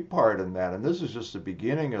played a big part in that. And this is just the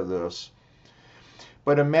beginning of this.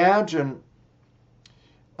 But imagine,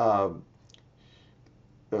 Mumbai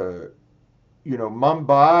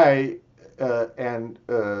and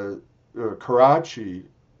Karachi,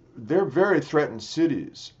 they're very threatened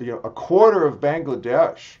cities. A quarter of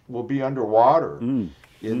Bangladesh will be underwater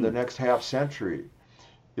in the next half century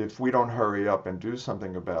if we don't hurry up and do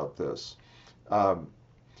something about this.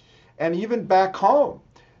 And even back home,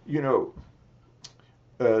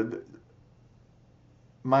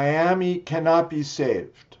 Miami cannot be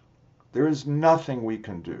saved. There is nothing we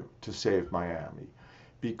can do to save Miami,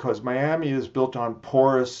 because Miami is built on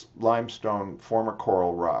porous limestone, former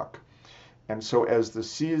coral rock. And so as the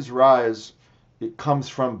seas rise, it comes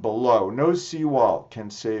from below. No seawall can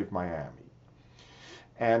save Miami.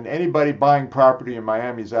 And anybody buying property in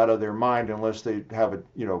Miami is out of their mind unless they have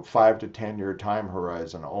a 5 to 10 year time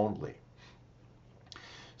horizon only.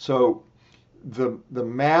 So the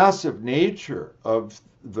massive nature of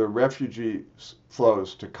the refugee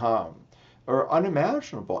flows to come are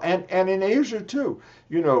unimaginable. And in Asia too.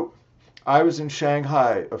 I was in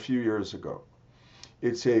Shanghai a few years ago.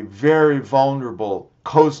 It's a very vulnerable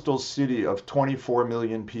coastal city of 24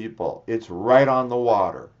 million people. It's right on the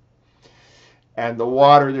water. And the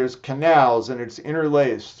water, there's canals, and it's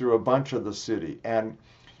interlaced through a bunch of the city. And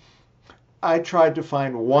I tried to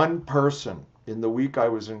find one person in the week I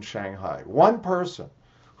was in Shanghai, one person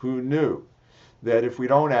who knew that if we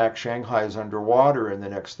don't act, Shanghai is underwater in the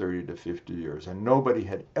next 30 to 50 years. And nobody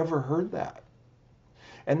had ever heard that.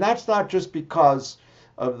 And that's not just because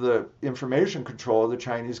of the information control of the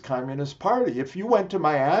Chinese Communist Party. If you went to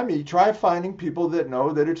Miami, try finding people that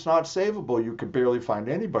know that it's not savable. You could barely find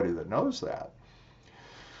anybody that knows that.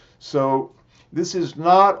 So this is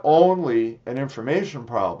not only an information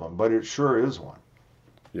problem, but it sure is one.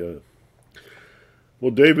 Yeah.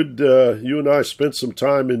 Well, David, you and I spent some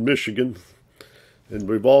time in Michigan, and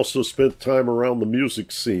we've also spent time around the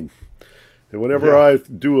music scene. And whenever I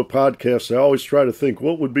do a podcast, I always try to think,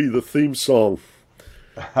 what would be the theme song?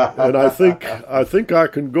 And I think I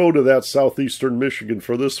can go to that southeastern Michigan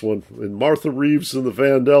for this one. And Martha Reeves and the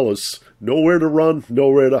Vandellas, Nowhere to Run,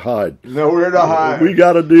 Nowhere to Hide. Nowhere to hide. We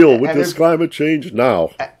got to deal with this climate change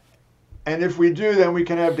now. And if we do, then we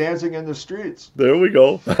can have dancing in the streets. There we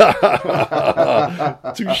go.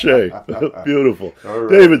 Touche. Beautiful. Right.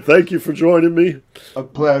 David, thank you for joining me. A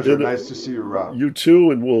pleasure. Nice to see you, Rob. You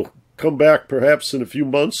too, and we'll come back perhaps in a few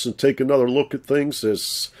months and take another look at things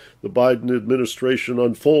as the Biden administration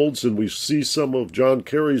unfolds and we see some of John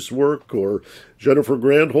Kerry's work, or Jennifer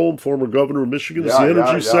Granholm, former governor of Michigan, as the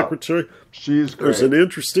energy secretary. She's great. There's an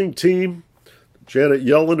interesting team. Janet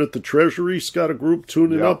Yellen at the Treasury's got a group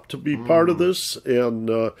tuning up to be part of this. And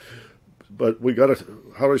but we got to,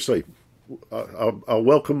 how do I say, I'll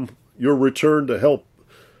welcome your return to help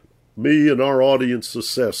me and our audience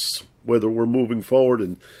assess whether we're moving forward,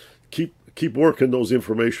 and keep working those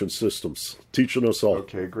information systems, teaching us all.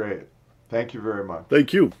 Okay, great. Thank you very much.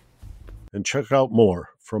 Thank you. And check out more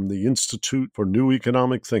from the Institute for New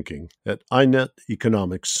Economic Thinking at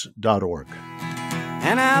ineteconomics.org.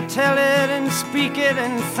 And I'll tell it and speak it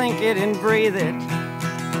and think it and breathe it,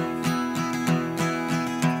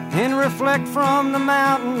 and reflect from the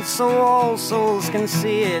mountains so all souls can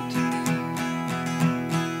see it.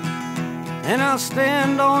 And I'll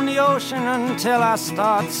stand on the ocean until I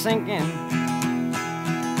start sinking,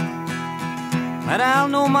 but I'll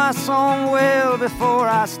know my song well before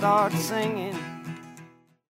I start singing.